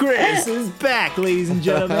school Chris is back, ladies and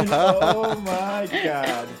gentlemen. Oh my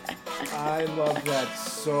god. I love that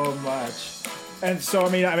so much. And so,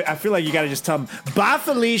 I feel like you got to just tell them, bye,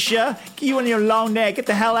 Felicia. You and your long neck. Get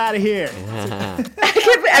the hell out of here.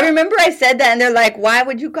 I remember I said that, and they're like, why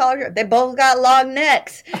would you call her? They both got long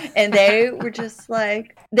necks. And they were just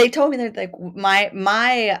like, they told me that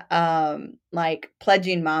my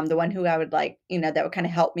pledging mom, the one who I would that would kind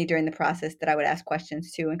of help me during the process, that I would ask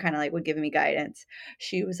questions to and kind of would give me guidance.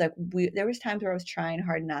 She was like, there was times where I was trying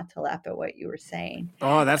hard not to laugh at what you were saying.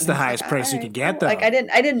 Oh, that's the highest praise you could get, though. I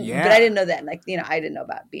didn't, yeah. But I didn't know that. I didn't know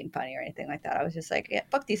about being funny or anything like that. I was just like, yeah,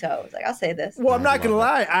 fuck these hoes. I'll say this. Well, I'm not going to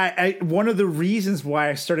lie. I one of the reasons why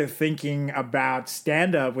I started thinking about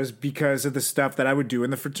stand-up was because of the stuff that I would do in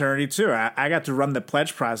the fraternity, too. I got to run the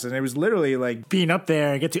pledge process, and it was literally like being up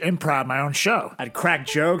there, I get to improv my own show. I'd crack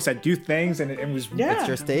jokes, I'd do things, and it was It's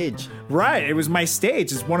your stage. right. It was my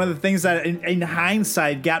stage. It's one of the things that, in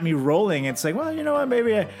hindsight, got me rolling. It's like, well, you know what?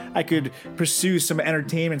 Maybe I could pursue some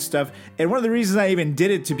entertainment stuff. And one of the reasons I even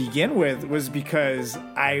did it to begin with was because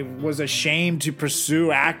I was ashamed to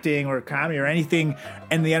pursue acting or comedy or anything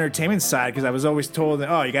in the entertainment side, because I was always told that,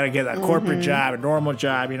 oh, you got to get a corporate job, a normal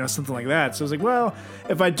job, something like that. So I was like, well,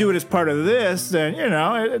 if I do it as part of this, then,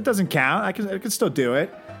 it doesn't count. I can still do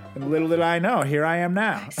it. And little did I know, here I am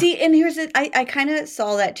now. See, and here's it. I kind of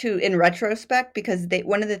saw that too in retrospect, because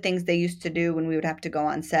one of the things they used to do when we would have to go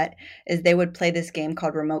on set is they would play this game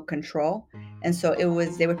called Remote Control. And so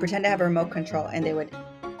they would pretend to have a remote control and they would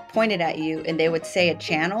point it at you and they would say a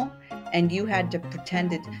channel and you had to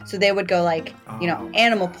pretend it. So they would go like,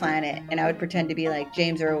 Animal Planet, and I would pretend to be like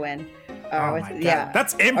James Irwin. Oh my God.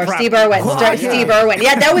 That's improv. Or Steve Irwin. Steve Irwin.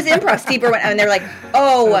 Yeah, that was improv. Steve Irwin. And they're like,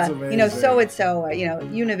 so and so,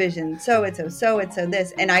 Univision, so and so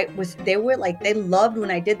this. And they loved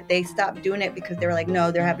when I did it. They stopped doing it because they were like, no,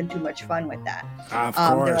 they're having too much fun with that. Of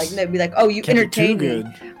course. They'd be like, oh, you entertained me. Good.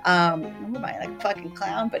 Who am I, like fucking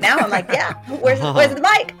clown? But now I'm like, yeah, where's the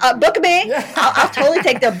mic? Book me. Yeah. I'll totally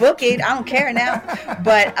take the booking. I don't care now.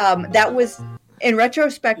 But that was. In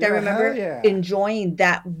retrospect, I remember enjoying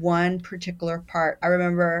that one particular part. I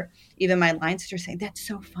remember even my line sister saying, that's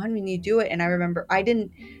so fun when you do it. And I remember it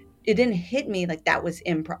didn't hit me like that was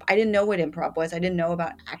improv. I didn't know what improv was. I didn't know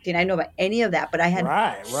about acting. I didn't know about any of that, but I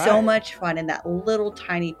had so much fun in that little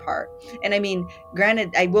tiny part. And I mean,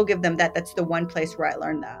 granted, I will give them that. That's the one place where I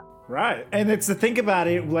learned that. Right. And it's to think about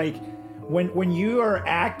it, like, when you are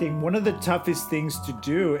acting, one of the toughest things to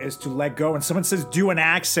do is to let go. When someone says do an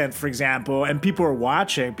accent, for example, and people are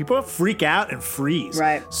watching, people freak out and freeze.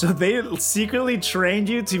 Right. So they secretly trained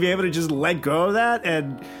you to be able to just let go of that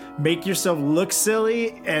and make yourself look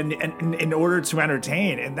silly and in order to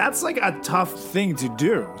entertain. And that's like a tough thing to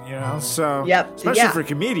do, So especially for a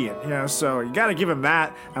comedian, so you got to give them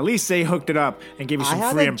that. At least they hooked it up and gave you some free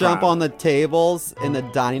improv. I had to jump on the tables in the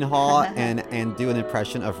dining hall and do an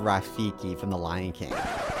impression of Rafiki from The Lion King.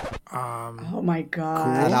 Oh my God.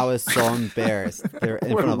 Cool. And I was so embarrassed. They're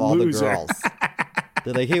in front of all the girls.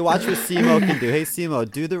 They're like, hey, watch what Simo can do. Hey,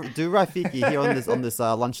 Simo, do Rafiki here on this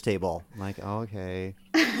lunch table. I'm like, oh, okay.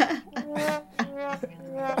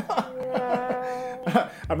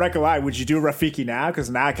 I'm not gonna lie. Would you do Rafiki now? Because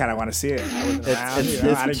now I kind of want to see it.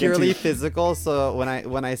 It's purely physical. So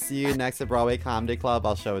when I see you next at Broadway Comedy Club,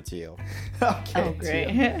 I'll show it to you. Okay. Oh,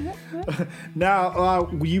 great. Now,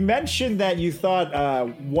 you mentioned that you thought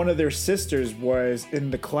one of their sisters was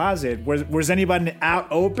in the closet. Was anybody out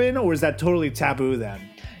open, or was that totally taboo then?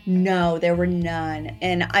 No, there were none.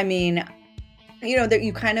 And I mean, that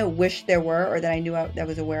you kind of wish there were, or that I knew I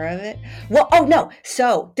was aware of it. Well, oh no.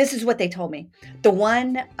 So this is what they told me. The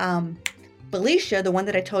one, Felicia, the one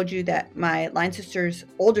that I told you that my line sister's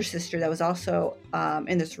older sister that was also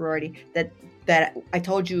in the sorority, that I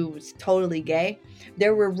told you was totally gay.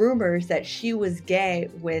 There were rumors that she was gay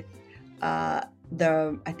with I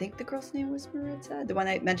think the girl's name was Maritza, the one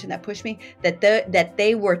I mentioned that pushed me, that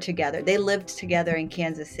they were together. They lived together in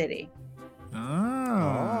Kansas City.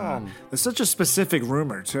 Oh. It's such a specific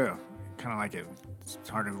rumor, too. Kind of like it. It's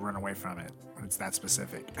hard to run away from it when it's that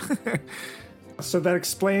specific. So that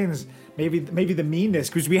explains maybe the meanness,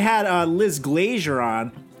 because we had Liz Glazier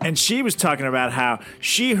on, and she was talking about how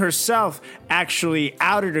she herself actually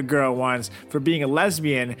outed a girl once for being a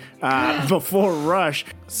lesbian before Rush.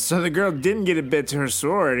 So the girl didn't get a bid to her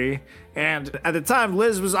sorority. And at the time,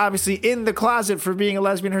 Liz was obviously in the closet for being a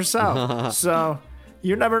lesbian herself. So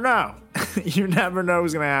you never know. You never know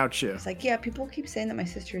who's going to out you. It's like, yeah, people keep saying that my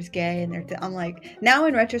sister is gay. And I'm like, now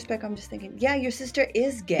in retrospect, I'm just thinking, yeah, your sister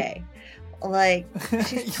is gay. Like,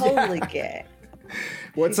 she's totally gay.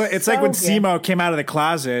 Well, it's like when Simo came out of the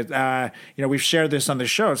closet. We've shared this on the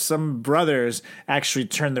show. Some brothers actually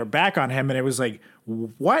turned their back on him, and it was like,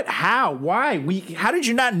 what? How? Why? How did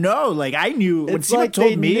you not know? Like, I knew when Simo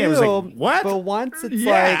told me, I was like, what? But once it's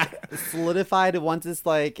like solidified, once it's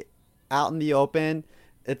like out in the open,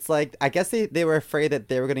 it's like, I guess they were afraid that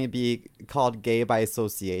they were going to be called gay by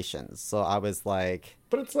association. So I was like,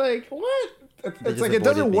 but it's like, what? It's like, it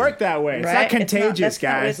doesn't work that way. It's not contagious,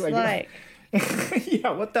 guys. Not what it's like.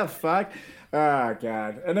 Yeah, what the fuck? Oh,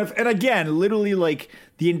 God. And again, literally, like,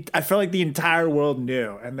 I felt like the entire world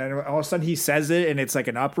knew. And then all of a sudden he says it, and it's like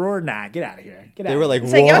an uproar. Nah, get out of here. They were like,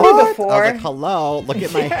 what? Like, I was like, hello, look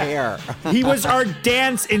at my hair. He was our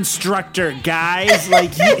dance instructor, guys.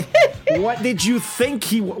 Like, what did you think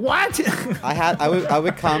what? I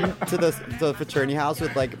would come to the fraternity house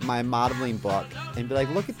with, like, my modeling book and be like,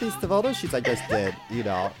 look at these photo shoots I just did,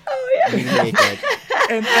 Oh, yeah. Naked.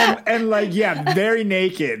 and like, yeah, very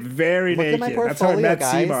naked, very Look at naked. my That's how I portfolio, met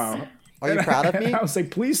guys. Simo. Are you proud of me? I was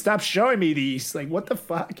like, please stop showing me these. Like, what the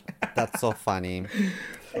fuck? That's so funny.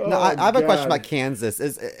 Oh, No, I have a question God. about Kansas.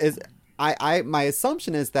 I my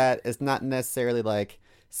assumption is that it's not necessarily like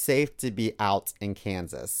safe to be out in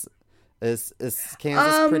Kansas. Is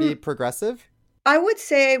Kansas pretty progressive? I would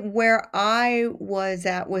say where I was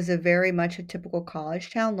at was a very much a typical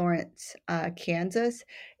college town, Lawrence, Kansas.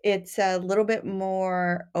 It's a little bit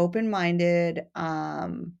more open-minded,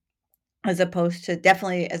 as opposed to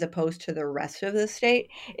the rest of the state.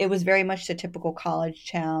 It was very much the typical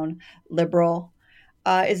college town, liberal,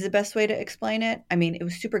 is the best way to explain it. I mean, it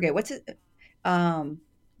was super gay. Was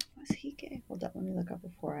he gay? Hold up, let me look up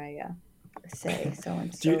before I say so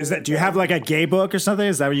and so. Do you have like a gay book or something?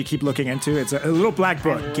 Is that what you keep looking into? It's a little black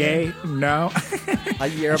book. Gay? No. A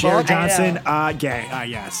yearbook? Jared Johnson? Gay.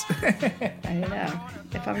 Yes. I don't know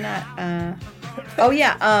if I'm not. Oh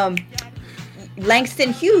yeah.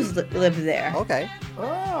 Langston Hughes lived there, Okay.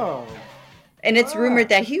 Oh. and it's rumored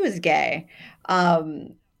that he was gay.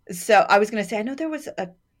 So I was gonna say I know there was a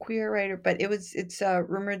queer writer, but it's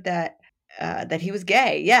rumored that he was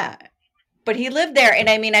gay. Yeah. But he lived there, and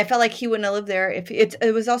I mean, I felt like he wouldn't have lived there if it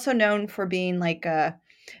was also known for being like it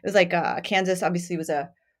was like Kansas obviously was a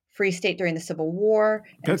free state during the Civil War.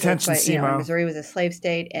 Pay attention, Simo. Missouri was a slave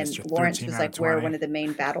state, and Mr. Lawrence 13 was out like of where 20. one of the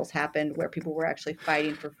main battles happened, where people were actually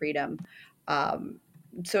fighting for freedom.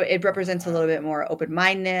 So it represents a little bit more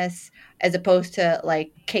open-mindedness as opposed to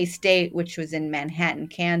like K-State, which was in Manhattan,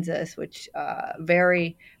 Kansas, which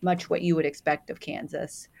very much what you would expect of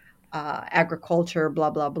Kansas. Agriculture, blah,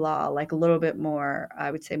 blah, blah, like a little bit more, I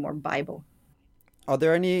would say more Bible. Are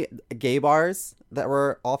there any gay bars that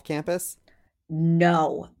were off campus?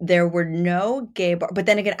 No, there were no gay bar. But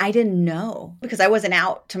then again, I didn't know because I wasn't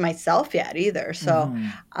out to myself yet either. So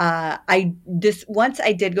once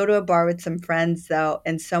I did go to a bar with some friends though,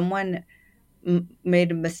 and someone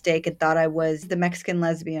made a mistake and thought I was the Mexican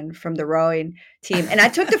lesbian from the rowing team. And I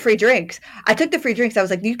took the free drinks. I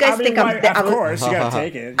was like, you guys think I'm... Of course, you gotta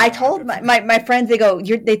take it. I told my friends, they go,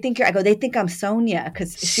 they think I'm Sonia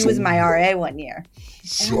because she was my RA one year.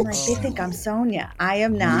 And I'm like, they think I'm Sonia. I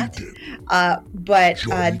am not. But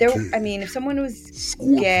if someone was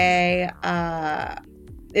gay,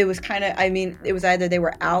 it was kind of, it was either they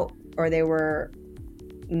were out or they were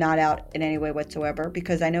not out in any way whatsoever,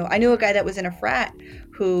 because I knew a guy that was in a frat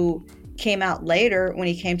who came out later when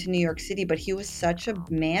he came to New York City, but he was such a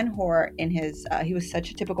man whore in his he was such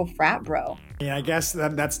a typical frat bro. Yeah, I guess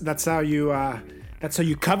that's how you cover, that's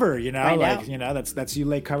you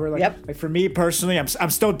lay cover. Like, Yep. like for me personally, I'm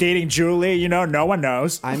still dating Julie, no one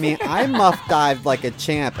knows. I mean, I muff dived like a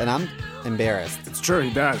champ, and I'm embarrassed. It's true,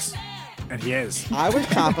 he does. And he is. I was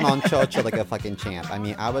chomping on Chocha like a fucking champ. I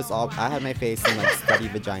mean, I had my face in like steady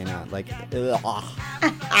vagina. Like, ugh.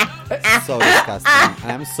 So disgusting.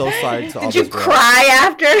 And I'm so sorry to all Did you those girls. cry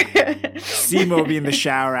after? Simo will be in the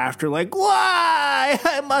shower after, like, why?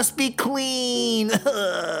 I must be clean.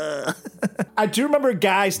 I do remember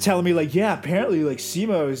guys telling me, like, yeah, apparently, like,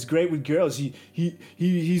 Simo is great with girls.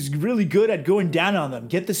 He's really good at going down on them.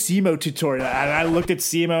 Get the Simo tutorial. And I looked at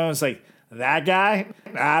Simo and was like, that guy?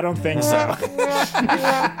 I don't think so.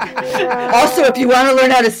 Also, if you want to learn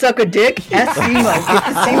how to suck a dick, ask Simo. Get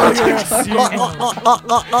the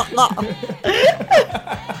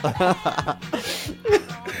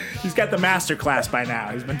Simo. He's got the master class by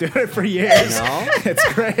now. He's been doing it for years. No?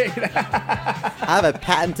 It's great. I have a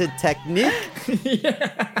patented technique.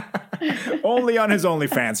 Only on his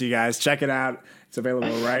OnlyFans, you guys. Check it out. It's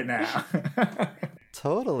available right now.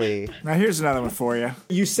 Totally. Now here's another one for you.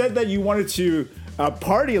 You said that you wanted to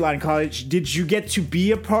party a lot in college. Did you get to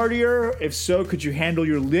be a partier? If so, could you handle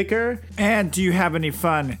your liquor? And do you have any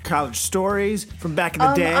fun college stories from back in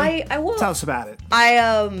the day? I will. Tell us about it.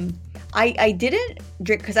 I didn't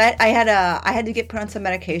drink because I had to get put on some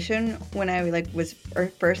medication when I was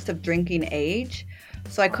first of drinking age,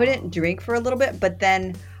 so I couldn't drink for a little bit. But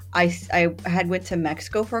then I had went to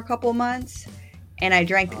Mexico for a couple months, and I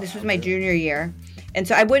drank. This was my junior year. And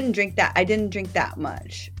so I didn't drink that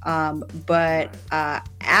much. But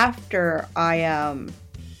after I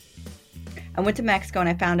went to Mexico and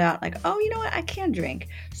I found out, like, oh, you know what? I can drink.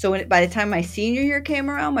 So by the time my senior year came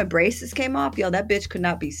around, my braces came off. Yo, that bitch could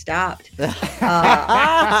not be stopped.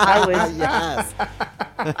 I was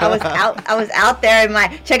out there in my,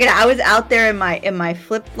 check it out. I was out there in my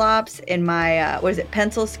flip flops, in my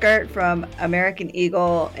pencil skirt from American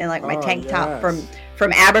Eagle, and like my tank top from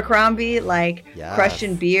Abercrombie, like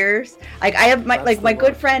crushing beers. Like I have my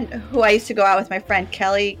good friend who I used to go out with, my friend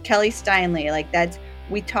Kelly Steinley. Like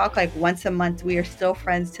we talk like once a month. We are still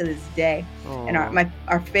friends to this day. Aw. And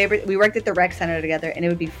our favorite, we worked at the rec center together, and it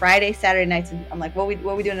would be Friday, Saturday nights. And I'm like, what we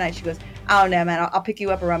doing tonight? She goes, I don't know, man. I'll pick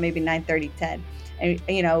you up around maybe 9:30, 10. And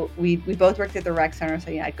you know, we both worked at the rec center,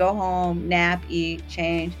 so you know, I'd go home, nap, eat,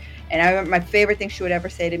 change. And I remember my favorite thing she would ever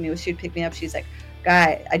say to me was she'd pick me up. She's like,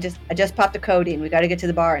 Guy, I just popped the codeine. We got to get to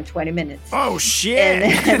the bar in 20 minutes. Oh shit!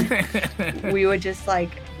 And then we would just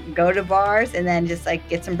like go to bars and then just like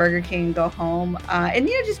get some Burger King and go home. And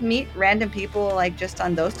you know, just meet random people like just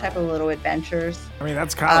on those type of little adventures. I mean,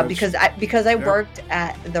 that's college. Because I worked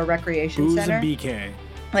at the recreation Booze center. and BK.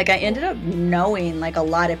 Like I ended up knowing like a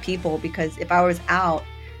lot of people because if I was out,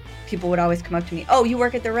 people would always come up to me. Oh, you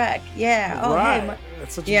work at the rec? Yeah. Oh, right. hey,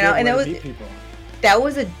 That's such a you good know, and way it to was meet people. that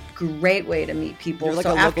was a great way to meet people. You're like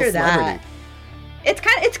so a local after that, celebrity.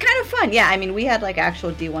 it's kind of fun. Yeah, I mean, we had like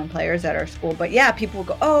actual D1 players at our school, but yeah, people would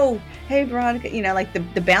go, "Oh, hey Veronica," you know, like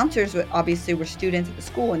the bouncers obviously were students at the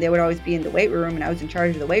school, and they would always be in the weight room, and I was in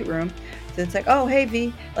charge of the weight room. So it's like, "Oh, hey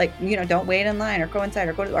V, like, you know, don't wait in line or go inside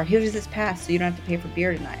or go to, or here's this pass so you don't have to pay for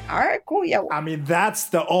beer tonight." All right, cool, yeah. I mean, that's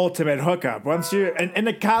the ultimate hookup. Once you're in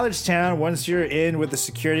a college town, once you're in with a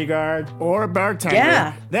security guard or a bartender,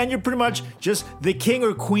 Yeah. then you're pretty much just the king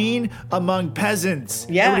or queen among peasants.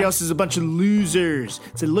 Yeah. Everybody else is a bunch of losers.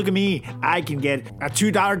 So look at me, I can get a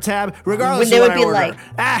 $2 tab regardless When they of what would I be order.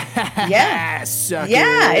 like- Yeah. Suckers.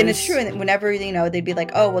 Yeah, and it's true. And whenever, you know, they'd be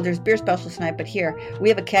like, "Oh, well, there's beer specials tonight, but here we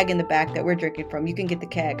have a keg in the back that we're drinking from. You can get the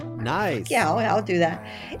keg." Nice. Yeah, I'll do that.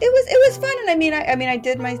 It was fun, and I mean, I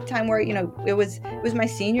did my time where, you know, it was my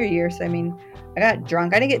senior year, so I mean, I got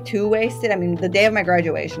drunk. I didn't get too wasted. I mean, the day of my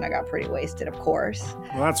graduation, I got pretty wasted, of course.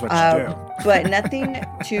 Well, that's what you do. But nothing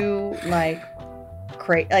too like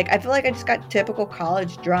crazy. Like I feel like I just got typical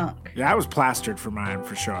college drunk. Yeah, I was plastered for mine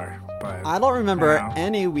for sure. But I don't remember Wow.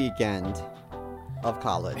 any weekend of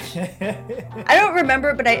college. I don't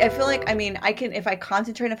remember, but I feel like, I mean, I can, if I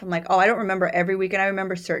concentrate, if I'm like, oh, I don't remember every weekend. I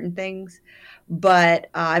remember certain things, but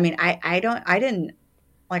I mean, I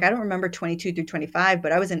don't remember 22 through 25,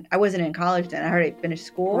 but I wasn't in college then. I already finished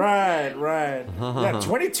school. Right. Yeah,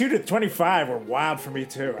 22 to 25 were wild for me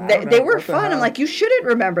too. I don't They know, were what the fun. hell? I'm like, you shouldn't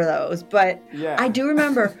remember those, but Yeah. I do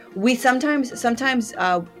remember. We sometimes,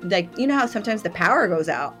 like, you know how sometimes the power goes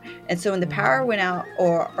out, and so when the power went out,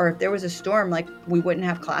 or if there was a storm, like we wouldn't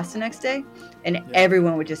have class the next day, and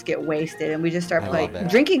everyone would just get wasted, and we just start I playing love it.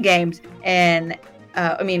 drinking games, and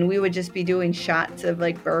I mean, we would just be doing shots of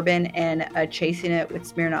like bourbon and chasing it with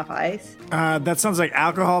Smirnoff Ice. That sounds like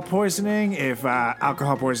alcohol poisoning if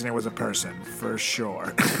alcohol poisoning was a person, for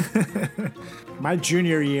sure. My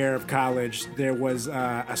junior year of college, there was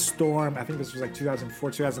a storm. I think this was like 2004,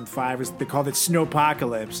 2005. They called it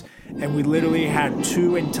Snowpocalypse. And we literally had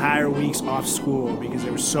 2 entire weeks off school because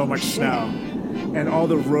there was so much snow. And all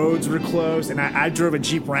the roads were closed. And I drove a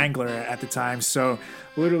Jeep Wrangler at the time. So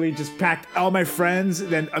literally just packed all my friends,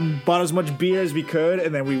 then bought as much beer as we could.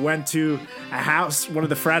 And then we went to a house, one of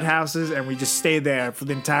the frat houses, and we just stayed there for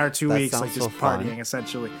the entire 2 That weeks, like sounds just so fun. partying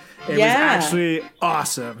essentially. It Yeah. was actually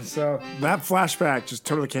awesome. So that flashback just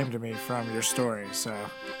totally came to me from your story. So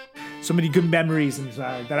many good memories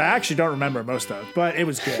inside that I actually don't remember most of, but it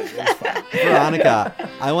was good. It was fun. Veronica,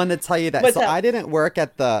 I want to tell you that. What's So up? I didn't work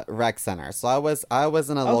at the rec center, so I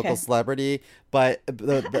wasn't a local Okay. celebrity. But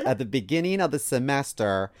at the beginning of the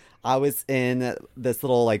semester, I was in this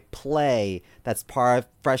little like play that's part of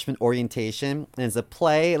freshman orientation, and it's a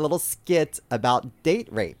play, a little skit about date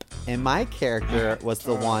rape, and my character was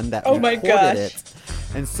the one that Oh my reported gosh. it.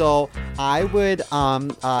 And so I would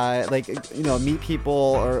like, you know, meet people,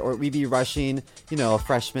 or we'd be rushing, you know,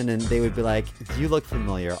 freshmen, and they would be like, "You look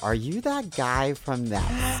familiar. Are you that guy from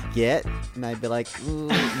that skit?" And I'd be like,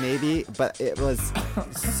 "Maybe," but it was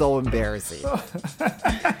so embarrassing.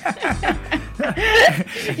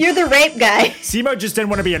 You're the rape guy. Simo just didn't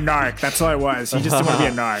want to be a narc. That's all it was. He just didn't want to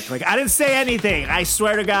be a narc. Like, I didn't say anything. I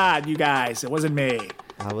swear to God, you guys. It wasn't me.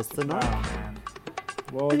 I was the narc. Oh, man.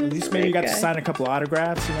 Well, at least maybe you got to sign a couple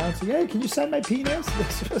autographs, you know? It's like, hey, can you sign my penis?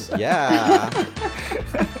 Yeah.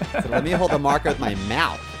 So let me hold the marker with my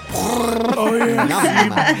mouth. Oh,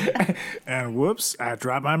 yeah. Yum. And whoops, I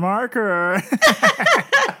dropped my marker.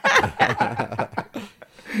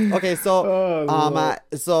 Okay, so Lord.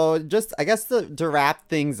 so just I guess to wrap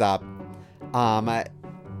things up,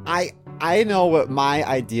 I know what my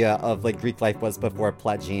idea of like Greek life was before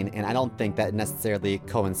pledging, and I don't think that necessarily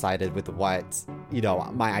coincided with what, you know,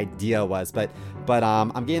 my idea was, but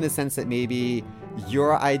I'm getting the sense that maybe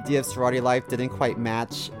your idea of sorority life didn't quite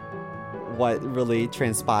match what really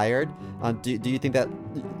transpired. Do you think that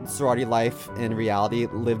sorority life in reality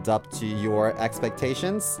lived up to your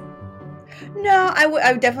expectations? No,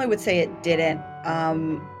 I definitely would say it didn't.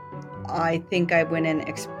 I think I went in,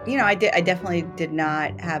 I definitely did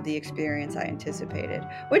not have the experience I anticipated,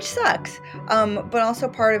 which sucks. But also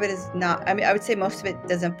part of it is not, I would say most of it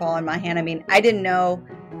doesn't fall in my hand. I mean, I didn't know,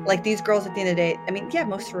 like, these girls at the end of the day, I mean, yeah,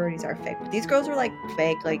 most sororities are fake, but these girls were like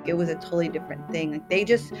fake. Like, it was a totally different thing. Like, they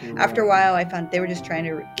just, after a while, I found they were just trying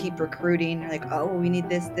to keep recruiting. They're like, oh, we need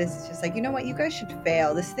this. It's just like, you know what? You guys should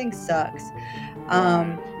fail. This thing sucks.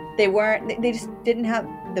 They just didn't have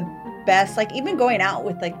the best, like, even going out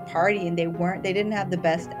with, like, partying, they didn't have the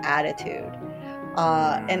best attitude.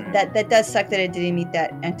 And that does suck that it didn't meet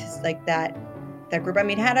that group. I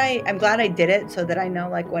mean, I'm glad I did it so that I know,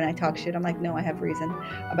 like, when I talk shit, I'm like, no, I have reason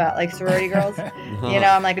about, like, sorority girls.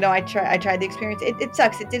 I'm like, no, I tried the experience. It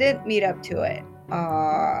sucks. It didn't meet up to it.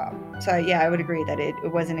 So yeah, I would agree that it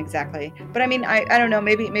wasn't exactly, but I mean, I don't know,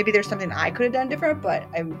 maybe there's something I could have done different, but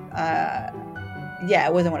it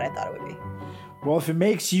wasn't what I thought it would be. Well, if it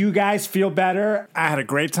makes you guys feel better, I had a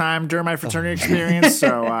great time during my fraternity experience.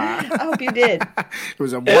 So I hope you did. It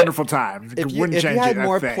was a wonderful time. If you had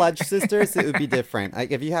more pledge sisters, it would be different. Like,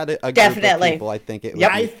 if you had a group of people, I think it would.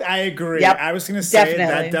 I agree. Yep. I was going to say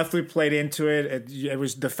that definitely played into it. It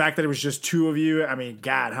was the fact that it was just two of you. I mean,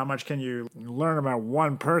 God, how much can you learn about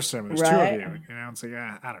one person? There's two of you. You know, it's like,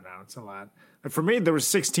 I don't know. It's a lot. For me, there were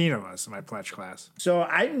 16 of us in my pledge class. So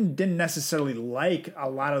I didn't necessarily like a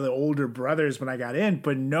lot of the older brothers when I got in,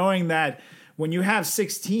 but knowing that when you have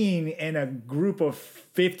 16 in a group of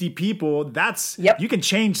 50 people, you can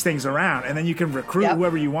change things around, and then you can recruit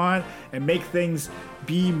whoever you want and make things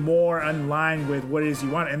be more in line with what it is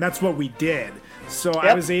you want. And that's what we did. So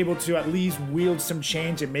I was able to at least wield some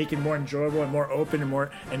change and make it more enjoyable and more open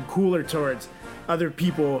and cooler towards other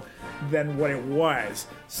people than what it was.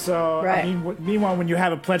 So, I mean, meanwhile, when you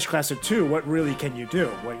have a pledge class of two, what really can you do?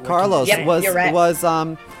 What Carlos, was Bryce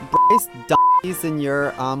Donkeys in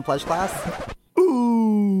your pledge class? Ooh.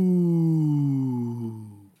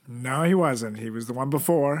 No, he wasn't. He was the one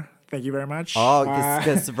before. Thank you very much. Oh,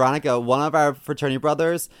 because Veronica, one of our fraternity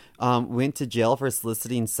brothers went to jail for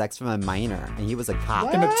soliciting sex from a minor, and he was a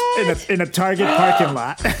cop. In a Target parking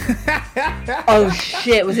lot. Oh,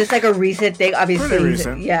 shit. Was this like a recent thing? Obviously. Pretty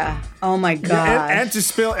recent. Yeah. Oh, my God. Yeah, and to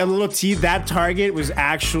spill a little tea, that Target was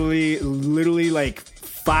actually literally like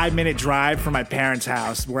 5-minute drive from my parents'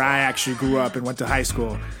 house where I actually grew up and went to high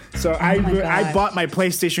school. So I bought my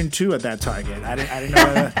PlayStation 2 at that Target. I didn't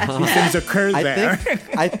know that these things occurred there.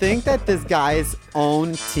 I think that this guy's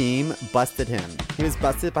own team busted him. He was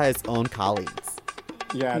busted by his own colleagues.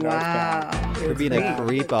 Yeah, no, wow. For being a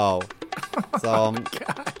creepo. So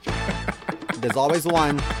there's always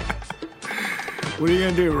one. What are you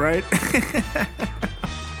gonna do, right?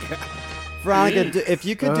 Veronica, if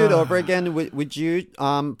you could do it over again, would you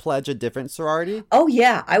pledge a different sorority? Oh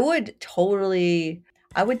yeah, I would totally.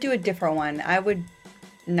 I would do a different one. I would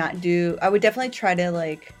definitely try to,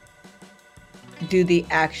 like, do the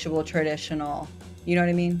actual traditional. You know what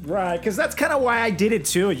I mean? Right, because that's kind of why I did it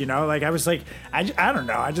too, you know? Like, I was like, I don't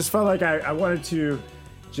know. I just felt like I wanted to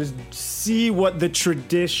just see what the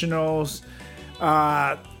traditionals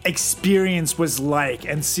experience was like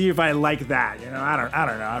and see if I like that, you know? I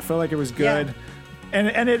don't know. I felt like it was good. Yeah.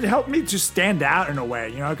 And it helped me to stand out in a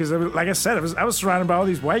way, you know, because like I said, I was surrounded by all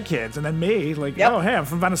these white kids, and then me, like, oh, hey, I'm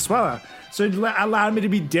from Venezuela. So it allowed me to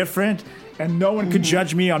be different, and no one could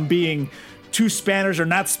judge me on being too Spanish or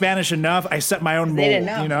not Spanish enough. I set my own mold,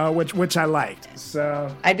 you know, which I liked.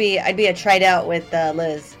 So I'd be a tried out with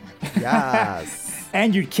Liz. Yes.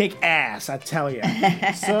 And you'd kick ass, I tell you.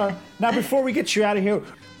 So now, before we get you out of here,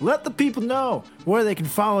 let the people know where they can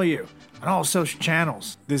follow you on all social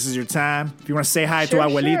channels. This is your time. If you want to say hi to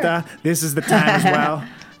Abuelita, this is the time as well.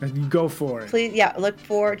 And go for it. Please, look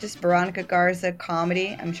for just Veronica Garza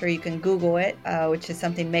Comedy. I'm sure you can Google it, which is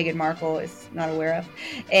something Meghan Markle is not aware of.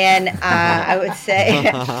 And I would say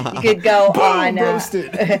you could go on...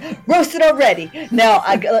 roasted. Roasted already. No,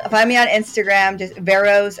 find me on Instagram, just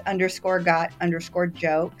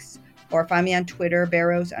Veros_got_jokes. Or find me on Twitter,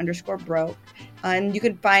 Veros_broke. And you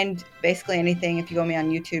can find basically anything if you go me on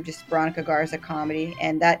YouTube, just Veronica Garza Comedy,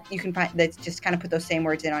 and that you can find. That's just kind of put those same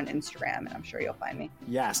words in on Instagram, and I'm sure you'll find me.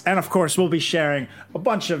 Yes, and of course we'll be sharing a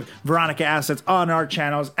bunch of Veronica assets on our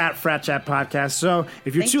channels at Frat Chat Podcast. So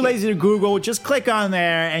if you're too lazy to Google, just click on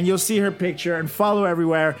there and you'll see her picture and follow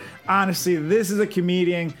everywhere. Honestly, this is a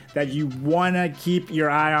comedian that you want to keep your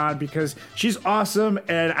eye on because she's awesome,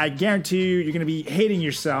 and I guarantee you're going to be hating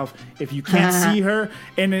yourself if you can't see her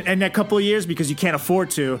in a couple of years because you can't afford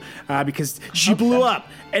to because she blew up.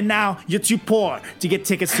 And now you're too poor to get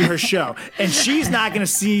tickets to her show. And she's not going to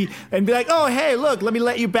see and be like, oh, hey, look, let me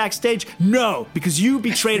let you backstage. No, because you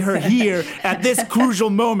betrayed her here at this crucial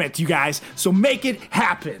moment, you guys. So make it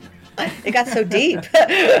happen. It got so deep.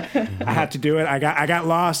 I had to do it. I got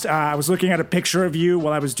lost. I was looking at a picture of you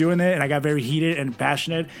while I was doing it, and I got very heated and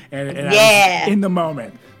passionate. And I was in the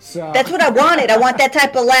moment. So That's what I wanted. I want that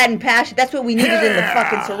type of Latin passion. That's what we needed in the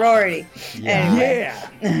fucking sorority. Anyway.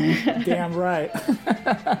 Yeah. Damn right.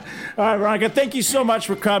 All right, Veronica, thank you so much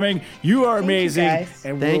for coming. You are amazing. Thank you, guys.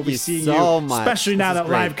 And Thank we'll be you seeing so you, much. especially now This that is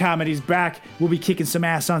great. live comedy's back. We'll be kicking some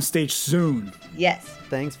ass on stage soon. Yes.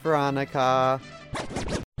 Thanks, Veronica.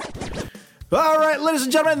 All right, ladies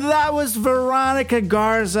and gentlemen, that was Veronica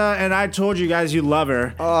Garza, and I told you guys you love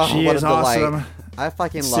her. Oh, She what is a delight. awesome. I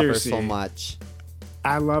fucking love Seriously. her so much.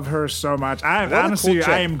 I love her so much. I What a honestly, cool chick.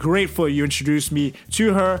 I am grateful you introduced me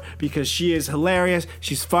to her because she is hilarious.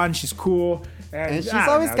 She's fun. She's cool. And she's I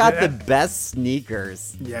don't always know, got that- the best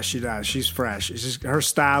sneakers. Yeah, she does. She's fresh. It's just, her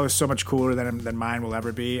style is so much cooler than mine will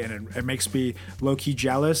ever be, and it makes me low-key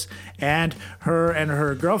jealous. And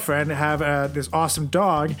her girlfriend have this awesome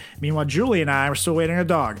dog. Meanwhile, Julie and I are still waiting on a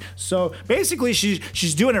dog. So basically,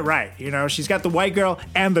 she's doing it right. You know, she's got the white girl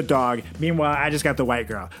and the dog. Meanwhile, I just got the white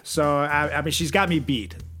girl. So I mean, she's got me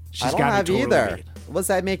beat. She's I don't got have me totally either. beat. What's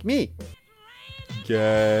that make me?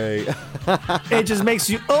 Gay. It just makes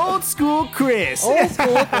you old school Chris. Old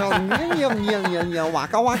school girl.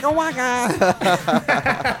 Waka waka waka.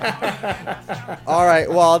 All right.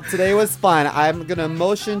 Well, today was fun. I'm gonna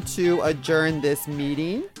motion to adjourn this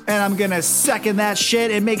meeting. And I'm gonna second that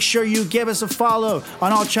shit, and make sure you give us a follow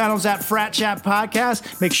on all channels at Frat Chat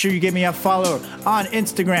Podcast. Make sure you give me a follow on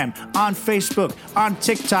Instagram, on Facebook, on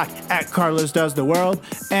TikTok at Carlos Does the World,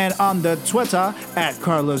 and on the Twitter at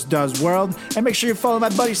Carlos Does World. And make sure you follow my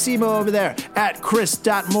buddy Simo over there at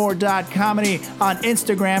chris.moore.comedy on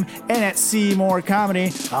Instagram and at Seymour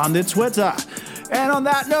Comedy on the Twitter. And on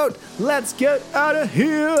that note, let's get out of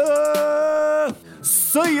here.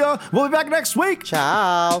 See ya. We'll be back next week.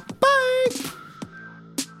 Ciao.